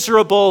be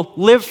miserable,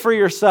 live for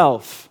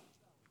yourself.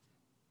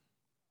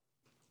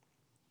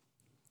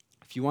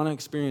 If you want to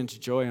experience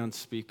joy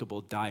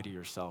unspeakable, die to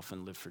yourself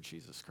and live for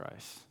Jesus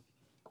Christ.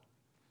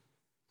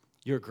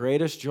 Your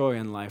greatest joy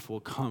in life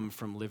will come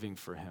from living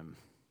for him.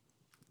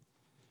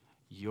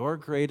 Your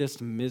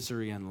greatest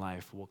misery in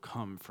life will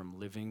come from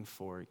living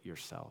for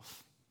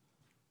yourself.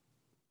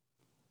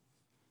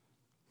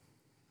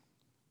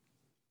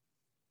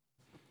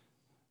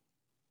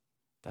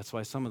 That's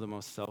why some of the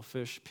most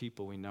selfish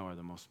people we know are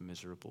the most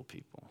miserable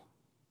people.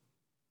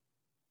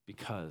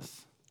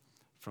 Because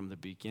from the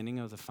beginning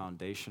of the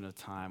foundation of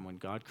time, when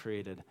God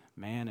created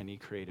man and he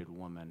created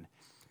woman,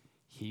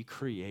 he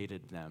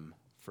created them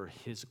for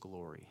his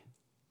glory.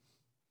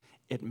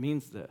 It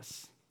means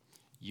this: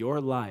 your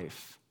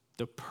life,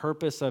 the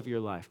purpose of your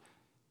life.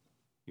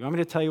 You want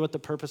me to tell you what the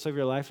purpose of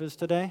your life is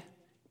today?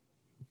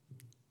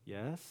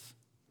 Yes?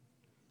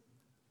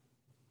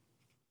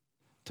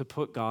 To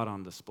put God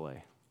on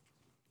display.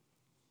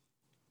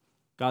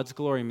 God's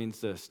glory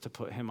means this: to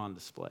put him on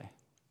display.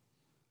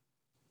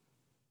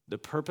 The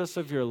purpose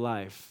of your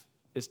life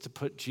is to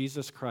put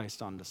Jesus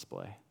Christ on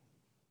display.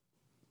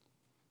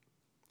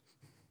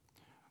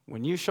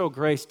 When you show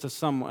grace to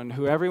someone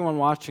who everyone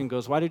watching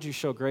goes, why did you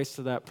show grace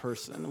to that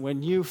person?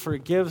 When you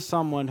forgive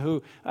someone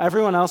who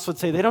everyone else would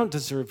say they don't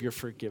deserve your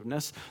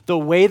forgiveness, the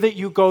way that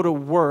you go to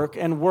work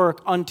and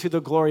work unto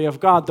the glory of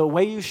God, the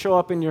way you show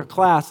up in your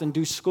class and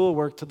do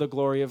schoolwork to the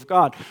glory of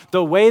God,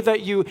 the way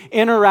that you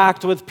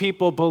interact with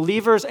people,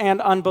 believers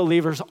and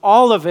unbelievers,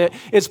 all of it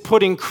is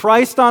putting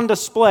Christ on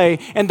display,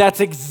 and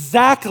that's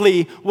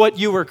exactly what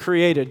you were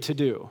created to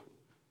do.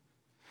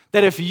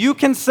 That if you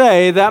can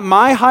say that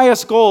my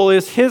highest goal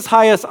is his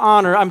highest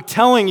honor, I'm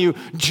telling you,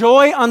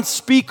 joy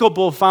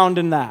unspeakable found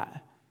in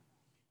that.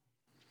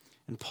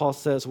 And Paul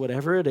says,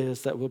 whatever it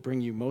is that will bring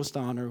you most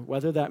honor,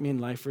 whether that mean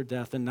life or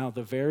death. And now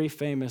the very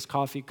famous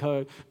coffee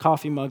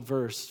mug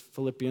verse,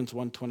 Philippians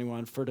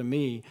 1:21, for to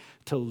me,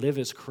 to live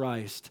is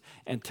Christ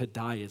and to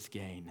die is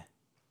gain.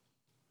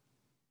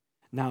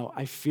 Now,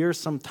 I fear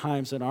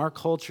sometimes in our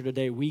culture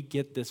today, we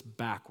get this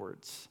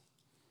backwards.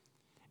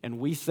 And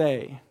we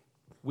say,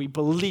 we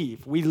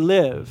believe, we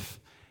live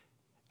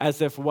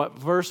as if what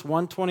verse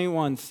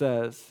 121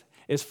 says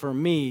is for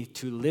me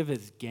to live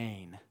is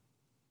gain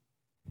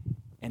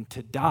and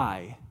to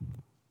die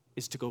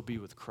is to go be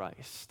with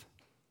Christ.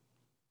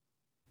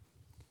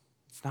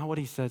 It's not what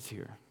he says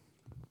here.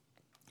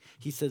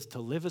 He says to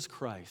live is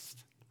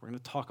Christ. We're going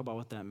to talk about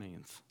what that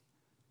means.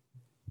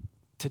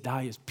 To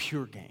die is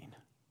pure gain.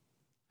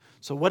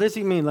 So what does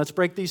he mean? Let's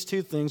break these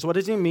two things. What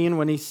does he mean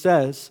when he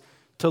says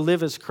to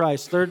live as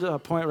Christ? Third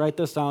point, write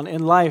this down.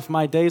 In life,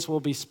 my days will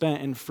be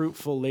spent in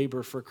fruitful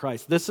labor for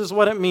Christ. This is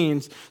what it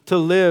means to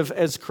live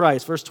as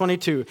Christ. Verse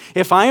 22,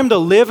 if I am to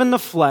live in the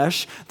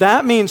flesh,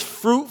 that means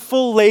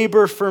fruitful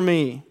labor for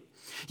me.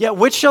 Yet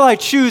which shall I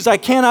choose? I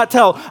cannot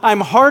tell.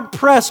 I'm hard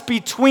pressed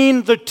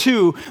between the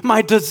two.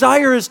 My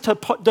desire is to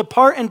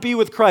depart and be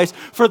with Christ,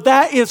 for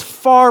that is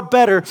far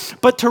better.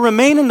 But to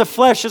remain in the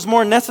flesh is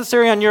more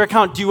necessary on your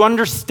account. Do you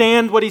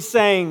understand what he's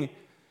saying?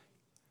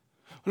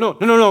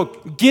 No.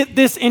 Get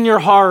this in your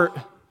heart.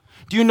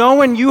 Do you know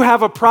when you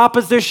have a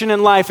proposition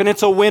in life and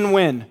it's a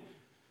win-win?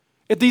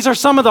 These are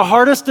some of the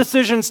hardest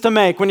decisions to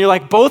make. When you're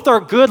like, both are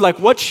good, like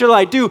what should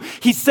I do?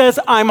 He says,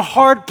 I'm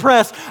hard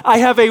pressed. I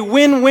have a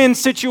win-win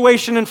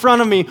situation in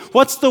front of me.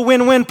 What's the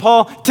win-win,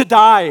 Paul? To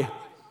die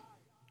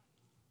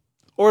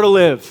or to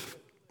live.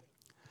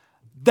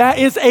 That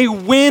is a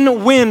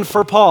win-win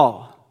for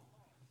Paul.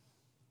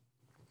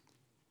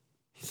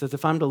 He says,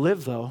 if I'm to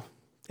live though,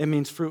 it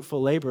means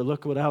fruitful labor.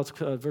 Look what else,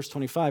 verse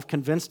 25.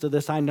 Convinced of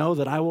this, I know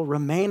that I will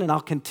remain and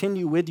I'll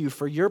continue with you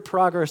for your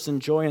progress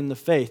and joy in the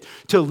faith.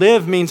 To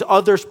live means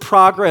others'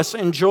 progress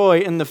and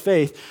joy in the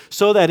faith,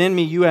 so that in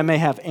me you may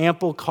have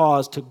ample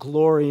cause to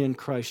glory in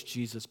Christ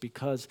Jesus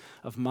because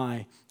of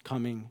my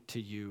coming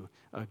to you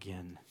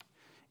again.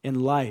 In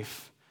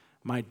life,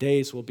 my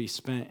days will be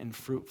spent in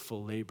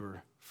fruitful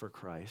labor for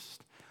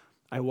Christ.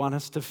 I want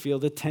us to feel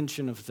the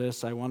tension of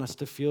this. I want us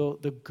to feel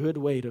the good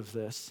weight of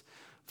this.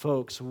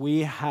 Folks,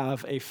 we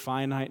have a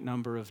finite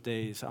number of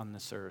days on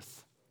this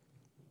earth.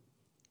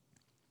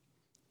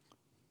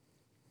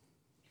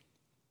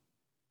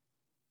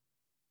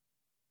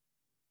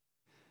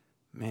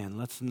 Man,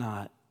 let's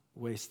not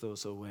waste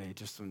those away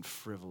just on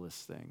frivolous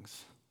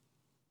things.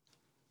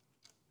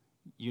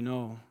 You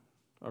know,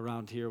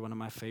 around here, one of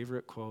my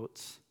favorite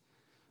quotes,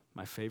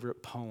 my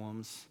favorite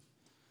poems,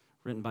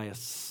 written by a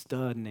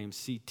stud named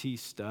C.T.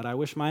 Studd. I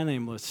wish my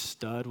name was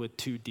Stud with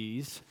 2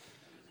 Ds.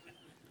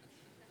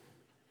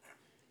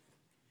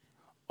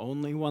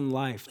 Only one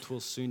life 'twill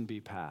soon be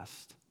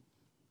past.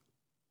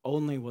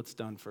 Only what's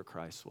done for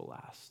Christ will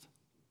last.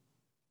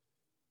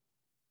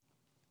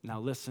 Now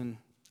listen,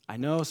 I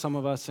know some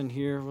of us in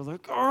here were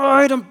like, all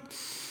right, I'm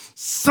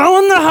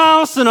selling the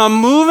house and I'm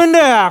moving to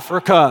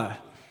Africa.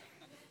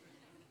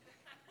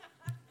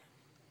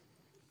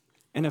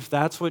 And if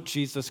that's what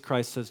Jesus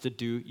Christ says to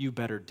do, you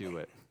better do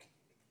it.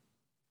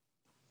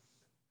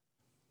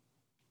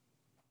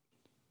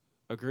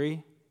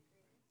 Agree?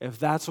 If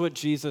that's what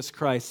Jesus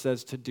Christ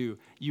says to do,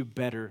 you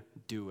better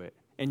do it.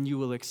 And you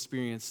will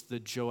experience the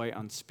joy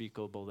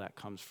unspeakable that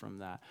comes from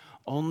that.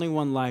 Only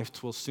one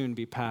life will soon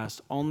be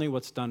past. Only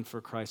what's done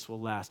for Christ will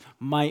last.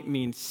 Might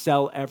mean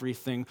sell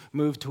everything,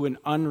 move to an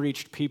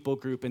unreached people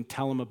group, and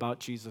tell them about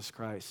Jesus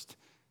Christ.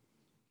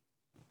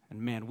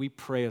 And man, we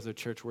pray as a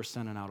church, we're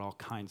sending out all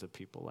kinds of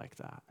people like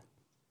that.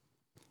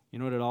 You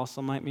know what it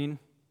also might mean?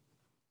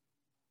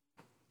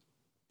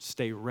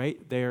 Stay right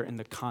there in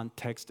the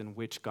context in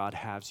which God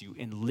has you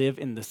and live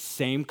in the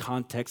same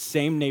context,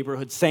 same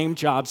neighborhood, same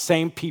job,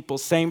 same people,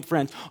 same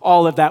friends,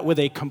 all of that with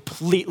a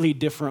completely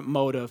different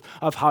motive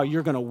of how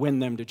you're going to win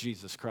them to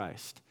Jesus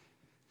Christ.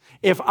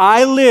 If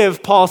I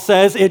live, Paul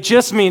says, it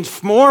just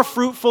means more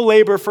fruitful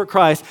labor for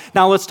Christ.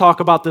 Now let's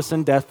talk about this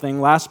in death thing.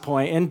 Last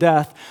point. In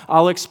death,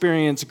 I'll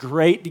experience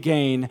great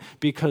gain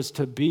because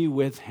to be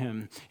with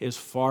him is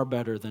far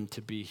better than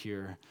to be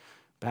here.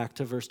 Back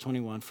to verse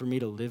 21. For me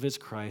to live is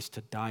Christ,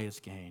 to die is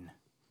gain.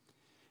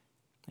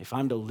 If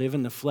I'm to live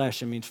in the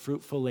flesh, it means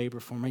fruitful labor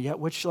for me. Yet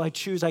which shall I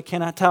choose? I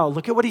cannot tell.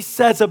 Look at what he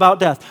says about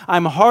death.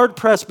 I'm hard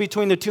pressed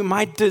between the two.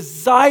 My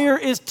desire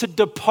is to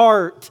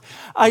depart.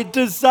 I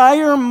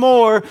desire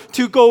more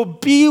to go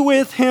be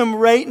with him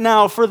right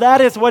now. For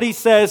that is what he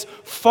says,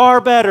 far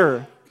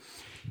better.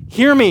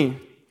 Hear me.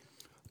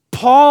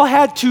 Paul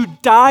had to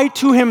die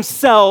to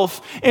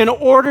himself in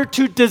order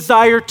to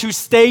desire to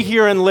stay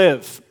here and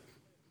live.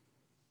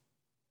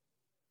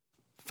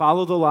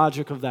 Follow the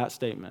logic of that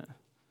statement.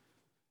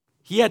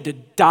 He had to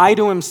die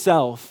to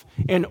himself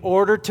in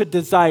order to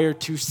desire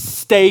to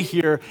stay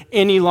here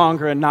any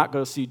longer and not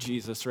go see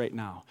Jesus right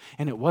now.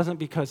 And it wasn't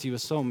because he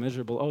was so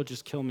miserable, oh,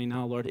 just kill me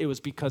now, Lord. It was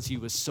because he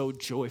was so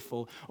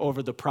joyful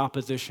over the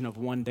proposition of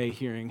one day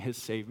hearing his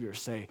Savior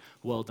say,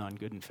 well done,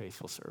 good and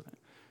faithful servant.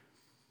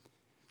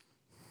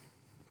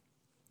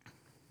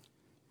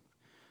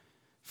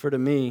 For to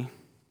me,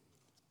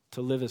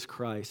 to live is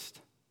Christ,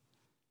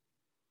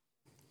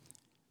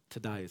 to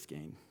die is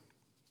gain.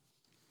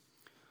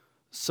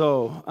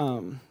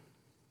 So,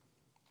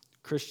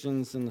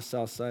 Christians in the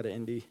south side of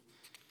Indy,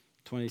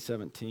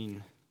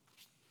 2017.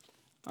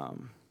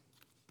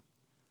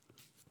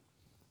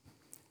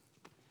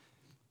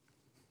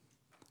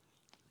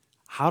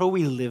 How do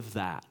we live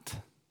that?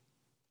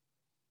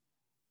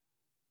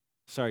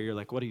 Sorry, you're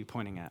like, what are you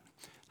pointing at?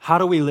 How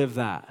do we live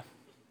that?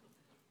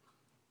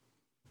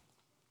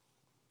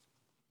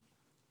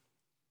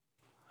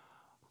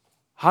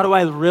 How do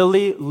I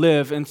really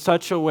live in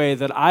such a way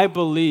that I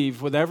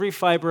believe with every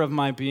fiber of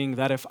my being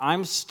that if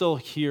I'm still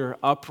here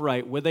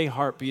upright with a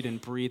heartbeat and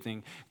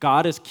breathing,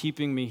 God is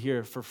keeping me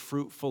here for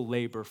fruitful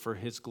labor for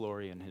his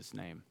glory and his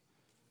name.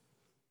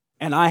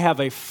 And I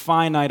have a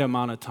finite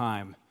amount of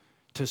time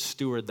to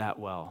steward that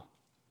well.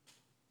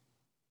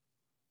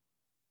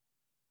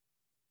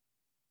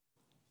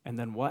 And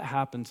then what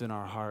happens in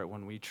our heart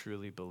when we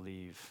truly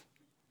believe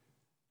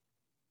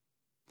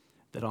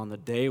that on the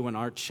day when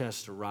our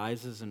chest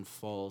rises and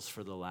falls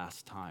for the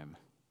last time,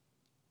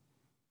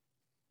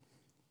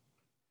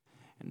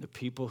 and the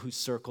people who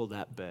circle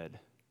that bed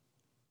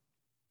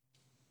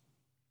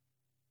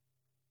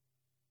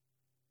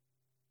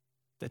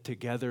that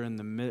together in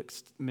the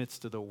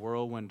midst of the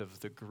whirlwind of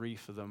the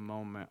grief of the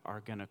moment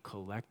are going to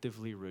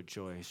collectively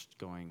rejoice,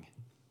 going,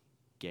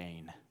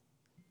 gain.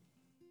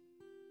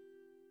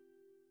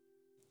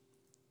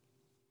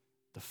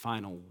 The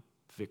final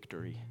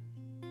victory.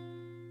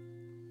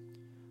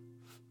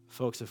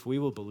 Folks, if we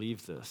will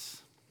believe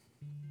this,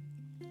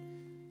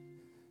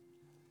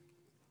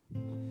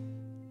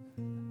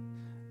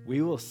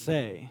 we will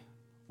say,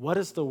 what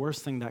is the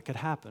worst thing that could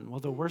happen? Well,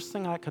 the worst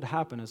thing that could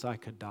happen is I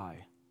could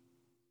die.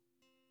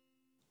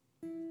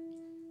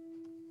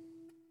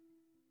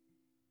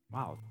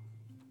 Wow,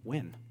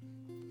 when?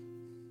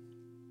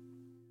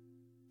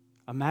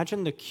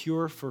 Imagine the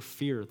cure for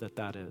fear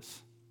that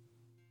is.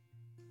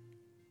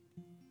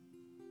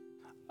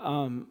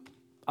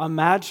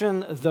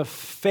 Imagine the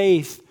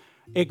faith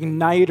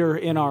igniter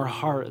in our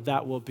heart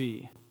that will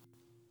be.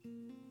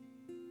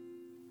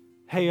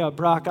 Hey,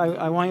 Brock,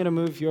 I want you to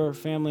move your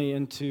family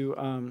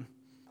into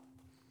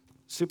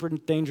super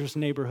dangerous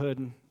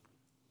neighborhood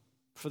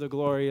for the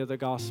glory of the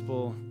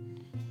gospel,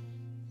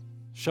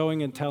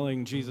 showing and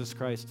telling Jesus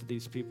Christ to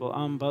these people.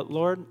 But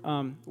Lord,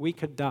 we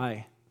could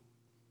die.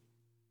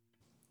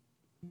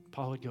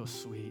 Paul would go,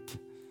 sweet.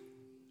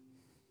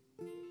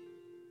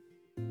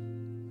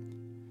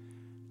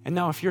 And And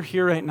now if you're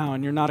here right now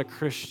and you're not a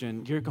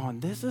Christian, you're going,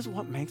 this is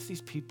what makes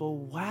these people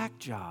whack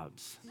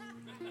jobs.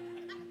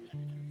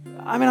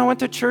 I mean, I went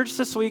to church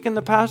this week and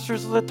the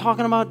pastor's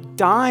talking about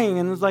dying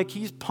and it's like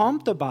he's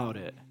pumped about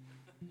it.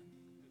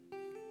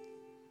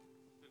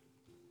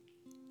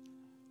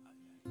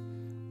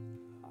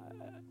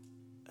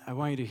 I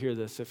want you to hear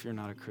this if you're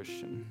not a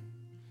Christian.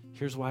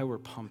 Here's why we're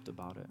pumped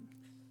about it.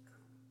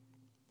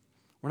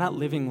 We're not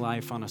living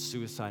life on a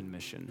suicide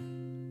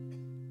mission.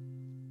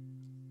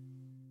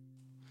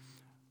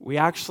 We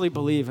actually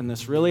believe in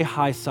this really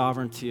high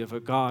sovereignty of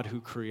a God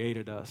who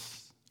created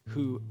us,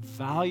 who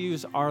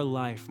values our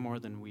life more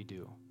than we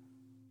do.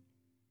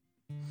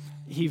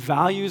 He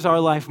values our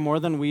life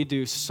more than we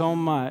do so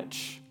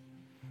much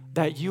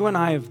that you and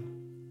I have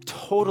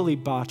totally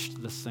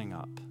botched this thing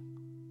up.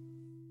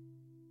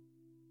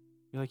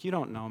 You're like, you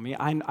don't know me.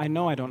 I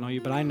know I don't know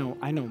you, but I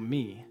know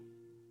me.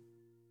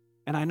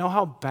 And I know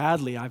how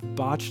badly I've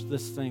botched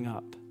this thing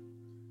up.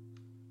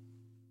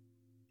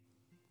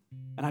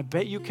 And I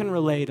bet you can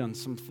relate on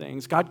some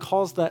things. God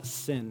calls that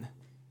sin.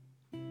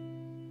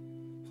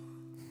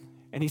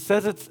 And he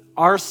says it's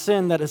our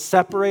sin that has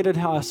separated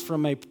us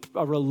from a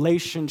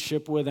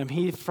relationship with him.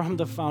 He, from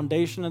the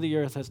foundation of the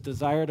earth, has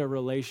desired a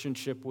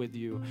relationship with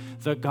you.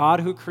 The God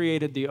who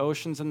created the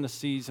oceans and the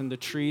seas and the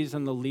trees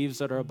and the leaves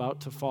that are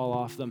about to fall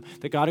off them,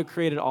 the God who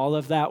created all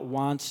of that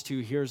wants to,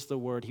 here's the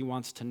word, he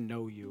wants to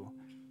know you.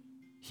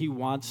 He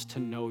wants to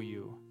know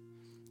you.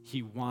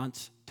 He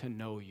wants to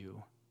know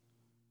you.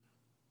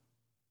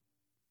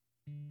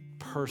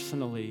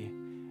 Personally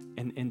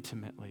and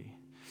intimately.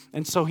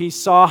 And so he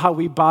saw how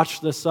we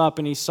botched this up,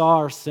 and he saw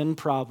our sin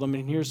problem,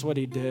 and here's what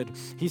he did.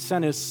 He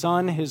sent his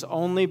son, his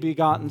only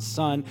begotten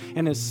son,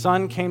 and his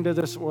son came to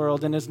this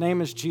world, and his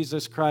name is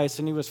Jesus Christ,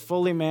 and he was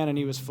fully man and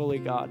he was fully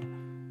God.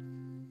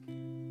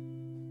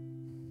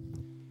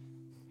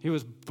 He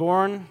was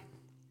born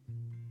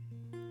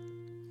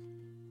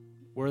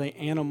where the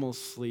animals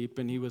sleep,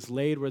 and he was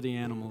laid where the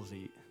animals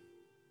eat.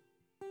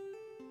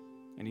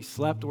 And he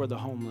slept where the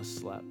homeless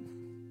slept.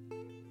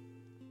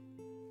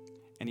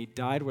 And he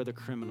died where the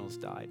criminals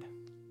died.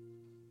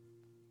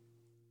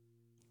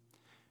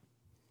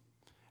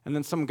 And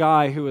then some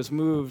guy who was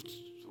moved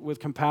with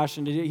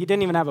compassion, he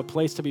didn't even have a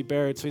place to be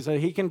buried, so he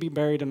said, he can be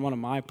buried in one of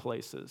my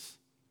places.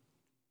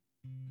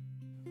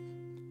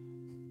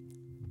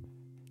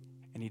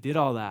 And he did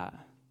all that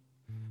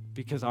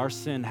because our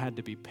sin had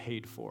to be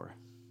paid for.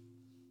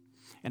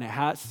 And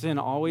sin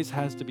always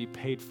has to be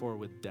paid for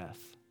with death.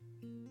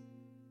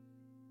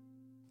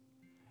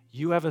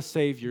 You have a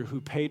Savior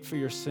who paid for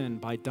your sin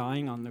by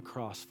dying on the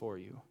cross for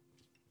you.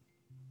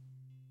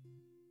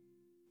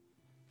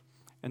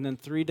 And then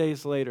 3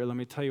 days later, let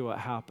me tell you what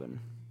happened.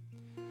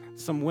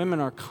 Some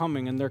women are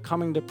coming, and they're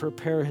coming to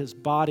prepare his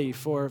body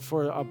for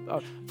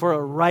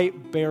a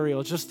right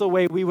burial, just the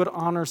way we would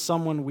honor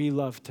someone we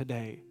love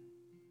today.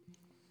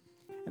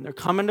 And they're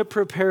coming to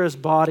prepare his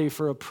body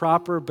for a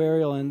proper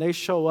burial, and they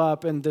show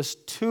up in this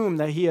tomb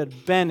that he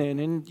had been in,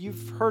 and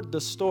you've heard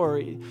the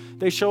story.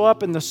 They show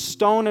up and the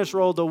stone is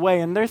rolled away,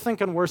 and they're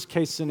thinking worst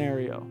case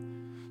scenario.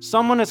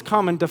 Someone has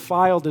come and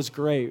defiled his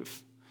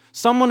grave.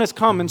 Someone has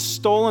come and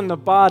stolen the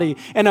body.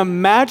 And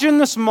imagine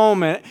this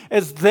moment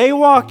as they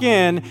walk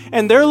in,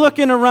 and they're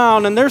looking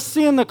around, and they're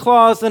seeing the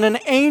claws, and an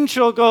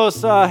angel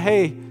goes,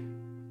 hey.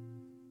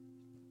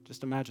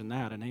 Just imagine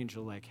that, an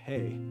angel like,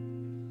 hey.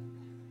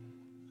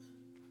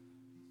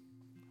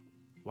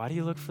 Why do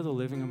you look for the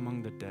living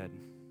among the dead?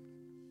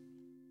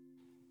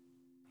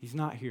 He's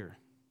not here.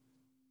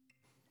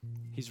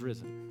 He's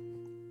risen.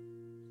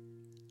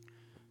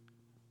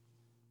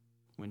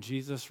 When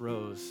Jesus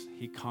rose,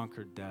 he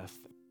conquered death,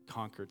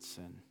 conquered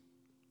sin.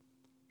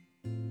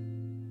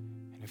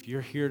 And if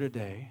you're here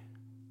today,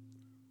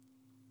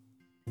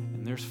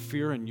 and there's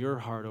fear in your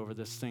heart over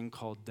this thing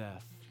called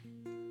death,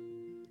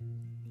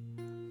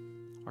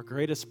 our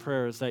greatest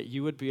prayer is that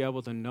you would be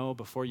able to know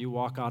before you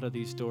walk out of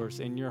these doors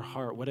in your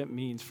heart what it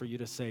means for you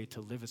to say to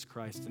live as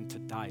Christ and to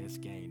die as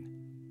gain.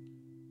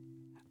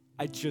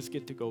 I just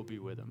get to go be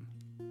with him.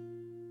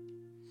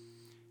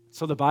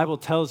 So the Bible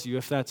tells you,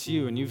 if that's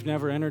you and you've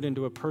never entered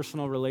into a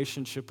personal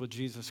relationship with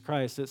Jesus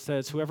Christ, it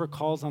says whoever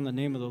calls on the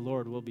name of the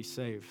Lord will be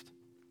saved.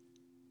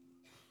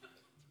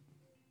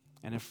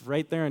 And if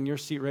right there in your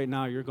seat right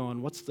now you're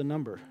going, what's the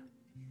number?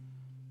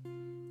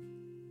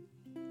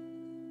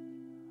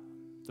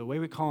 The way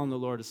we call on the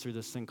Lord is through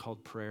this thing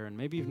called prayer, and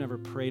maybe you've never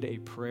prayed a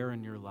prayer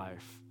in your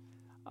life.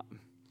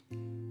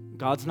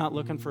 God's not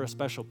looking for a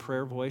special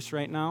prayer voice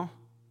right now.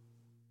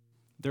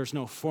 There's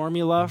no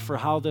formula for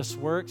how this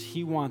works.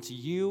 He wants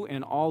you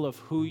and all of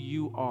who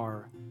you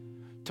are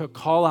to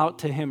call out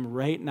to him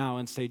right now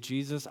and say,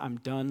 Jesus, I'm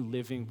done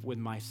living with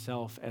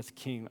myself as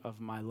king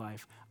of my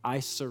life. I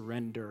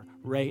surrender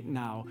right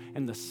now.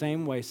 In the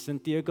same way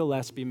Cynthia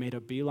Gillespie made a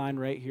beeline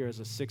right here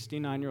as a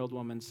 69-year-old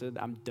woman, said,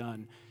 I'm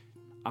done.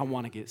 I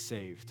want to get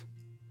saved.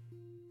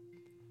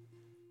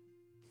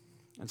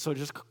 And so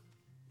just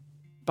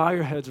bow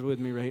your heads with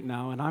me right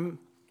now, and I'm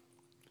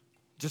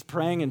just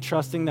praying and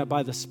trusting that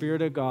by the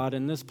Spirit of God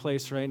in this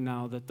place right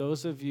now, that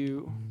those of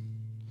you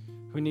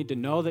who need to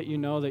know that you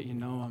know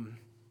him,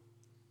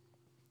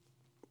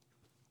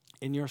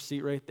 in your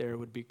seat right there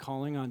would be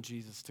calling on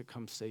Jesus to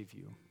come save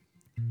you.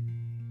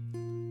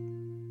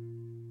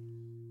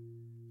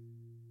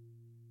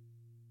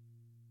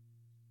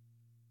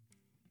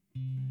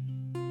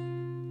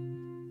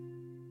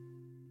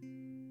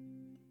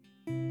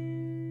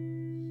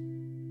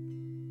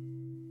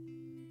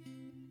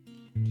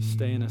 Just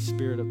stay in a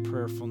spirit of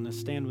prayerfulness.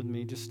 Stand with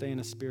me. Just stay in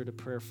a spirit of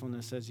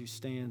prayerfulness as you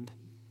stand.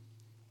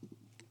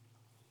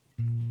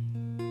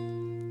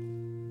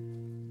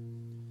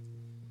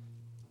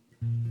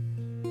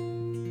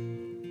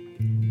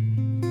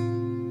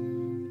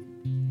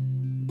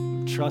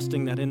 I'm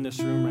trusting that in this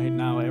room right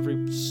now,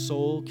 every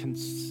soul can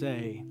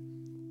say,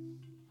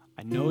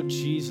 I know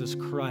Jesus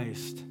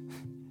Christ.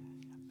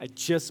 I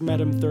just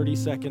met him 30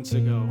 seconds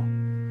ago,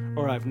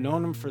 or I've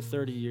known him for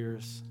 30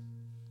 years.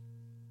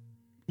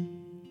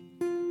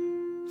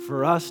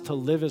 For us to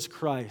live as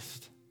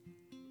Christ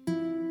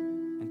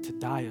and to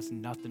die is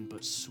nothing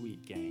but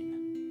sweet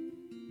gain.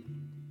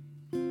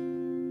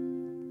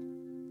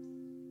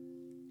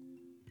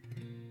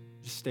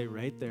 Just stay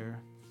right there.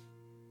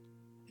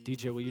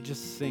 DJ, will you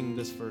just sing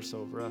this verse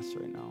over us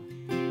right now?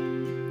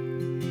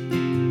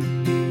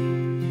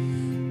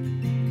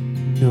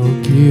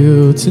 No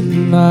guilt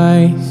in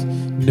life,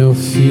 no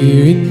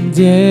fear in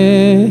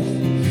death.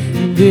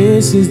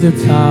 This is the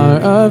power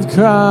of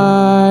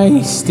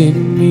Christ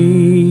in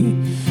me.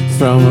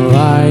 From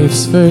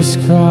life's first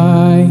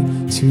cry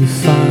to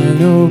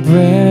final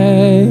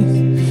breath,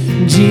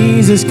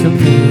 Jesus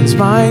commands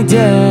my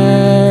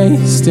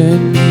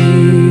destiny.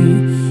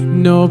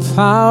 No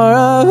power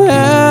of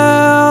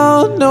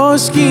hell, no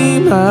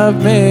scheme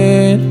of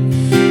man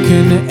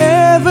can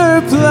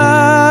ever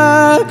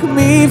pluck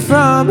me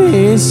from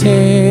his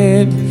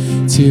hand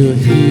till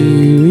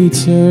he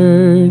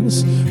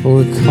returns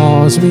or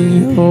calls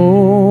me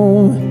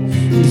home.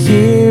 And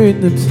here in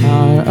the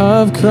power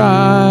of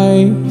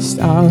Christ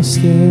I'll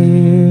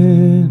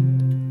stand.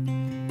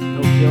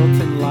 No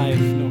guilt in life,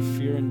 no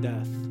fear in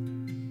death.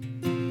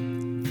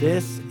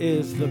 This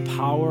is the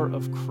power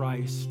of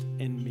Christ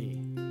in me.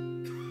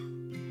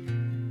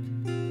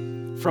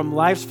 From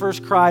life's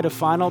first cry to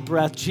final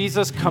breath,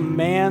 Jesus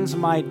commands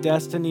my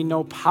destiny.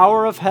 No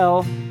power of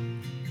hell,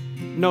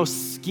 no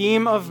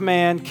scheme of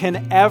man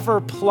can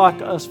ever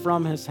pluck us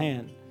from his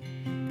hand.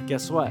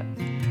 Guess what?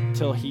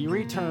 Till he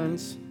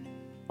returns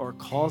or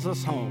calls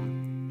us home,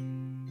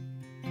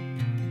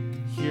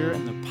 here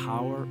in the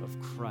power of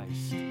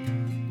Christ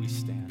we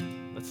stand.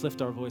 Let's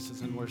lift our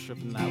voices in worship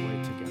in that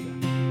way together.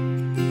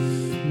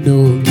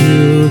 No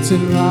guilt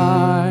in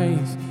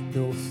life,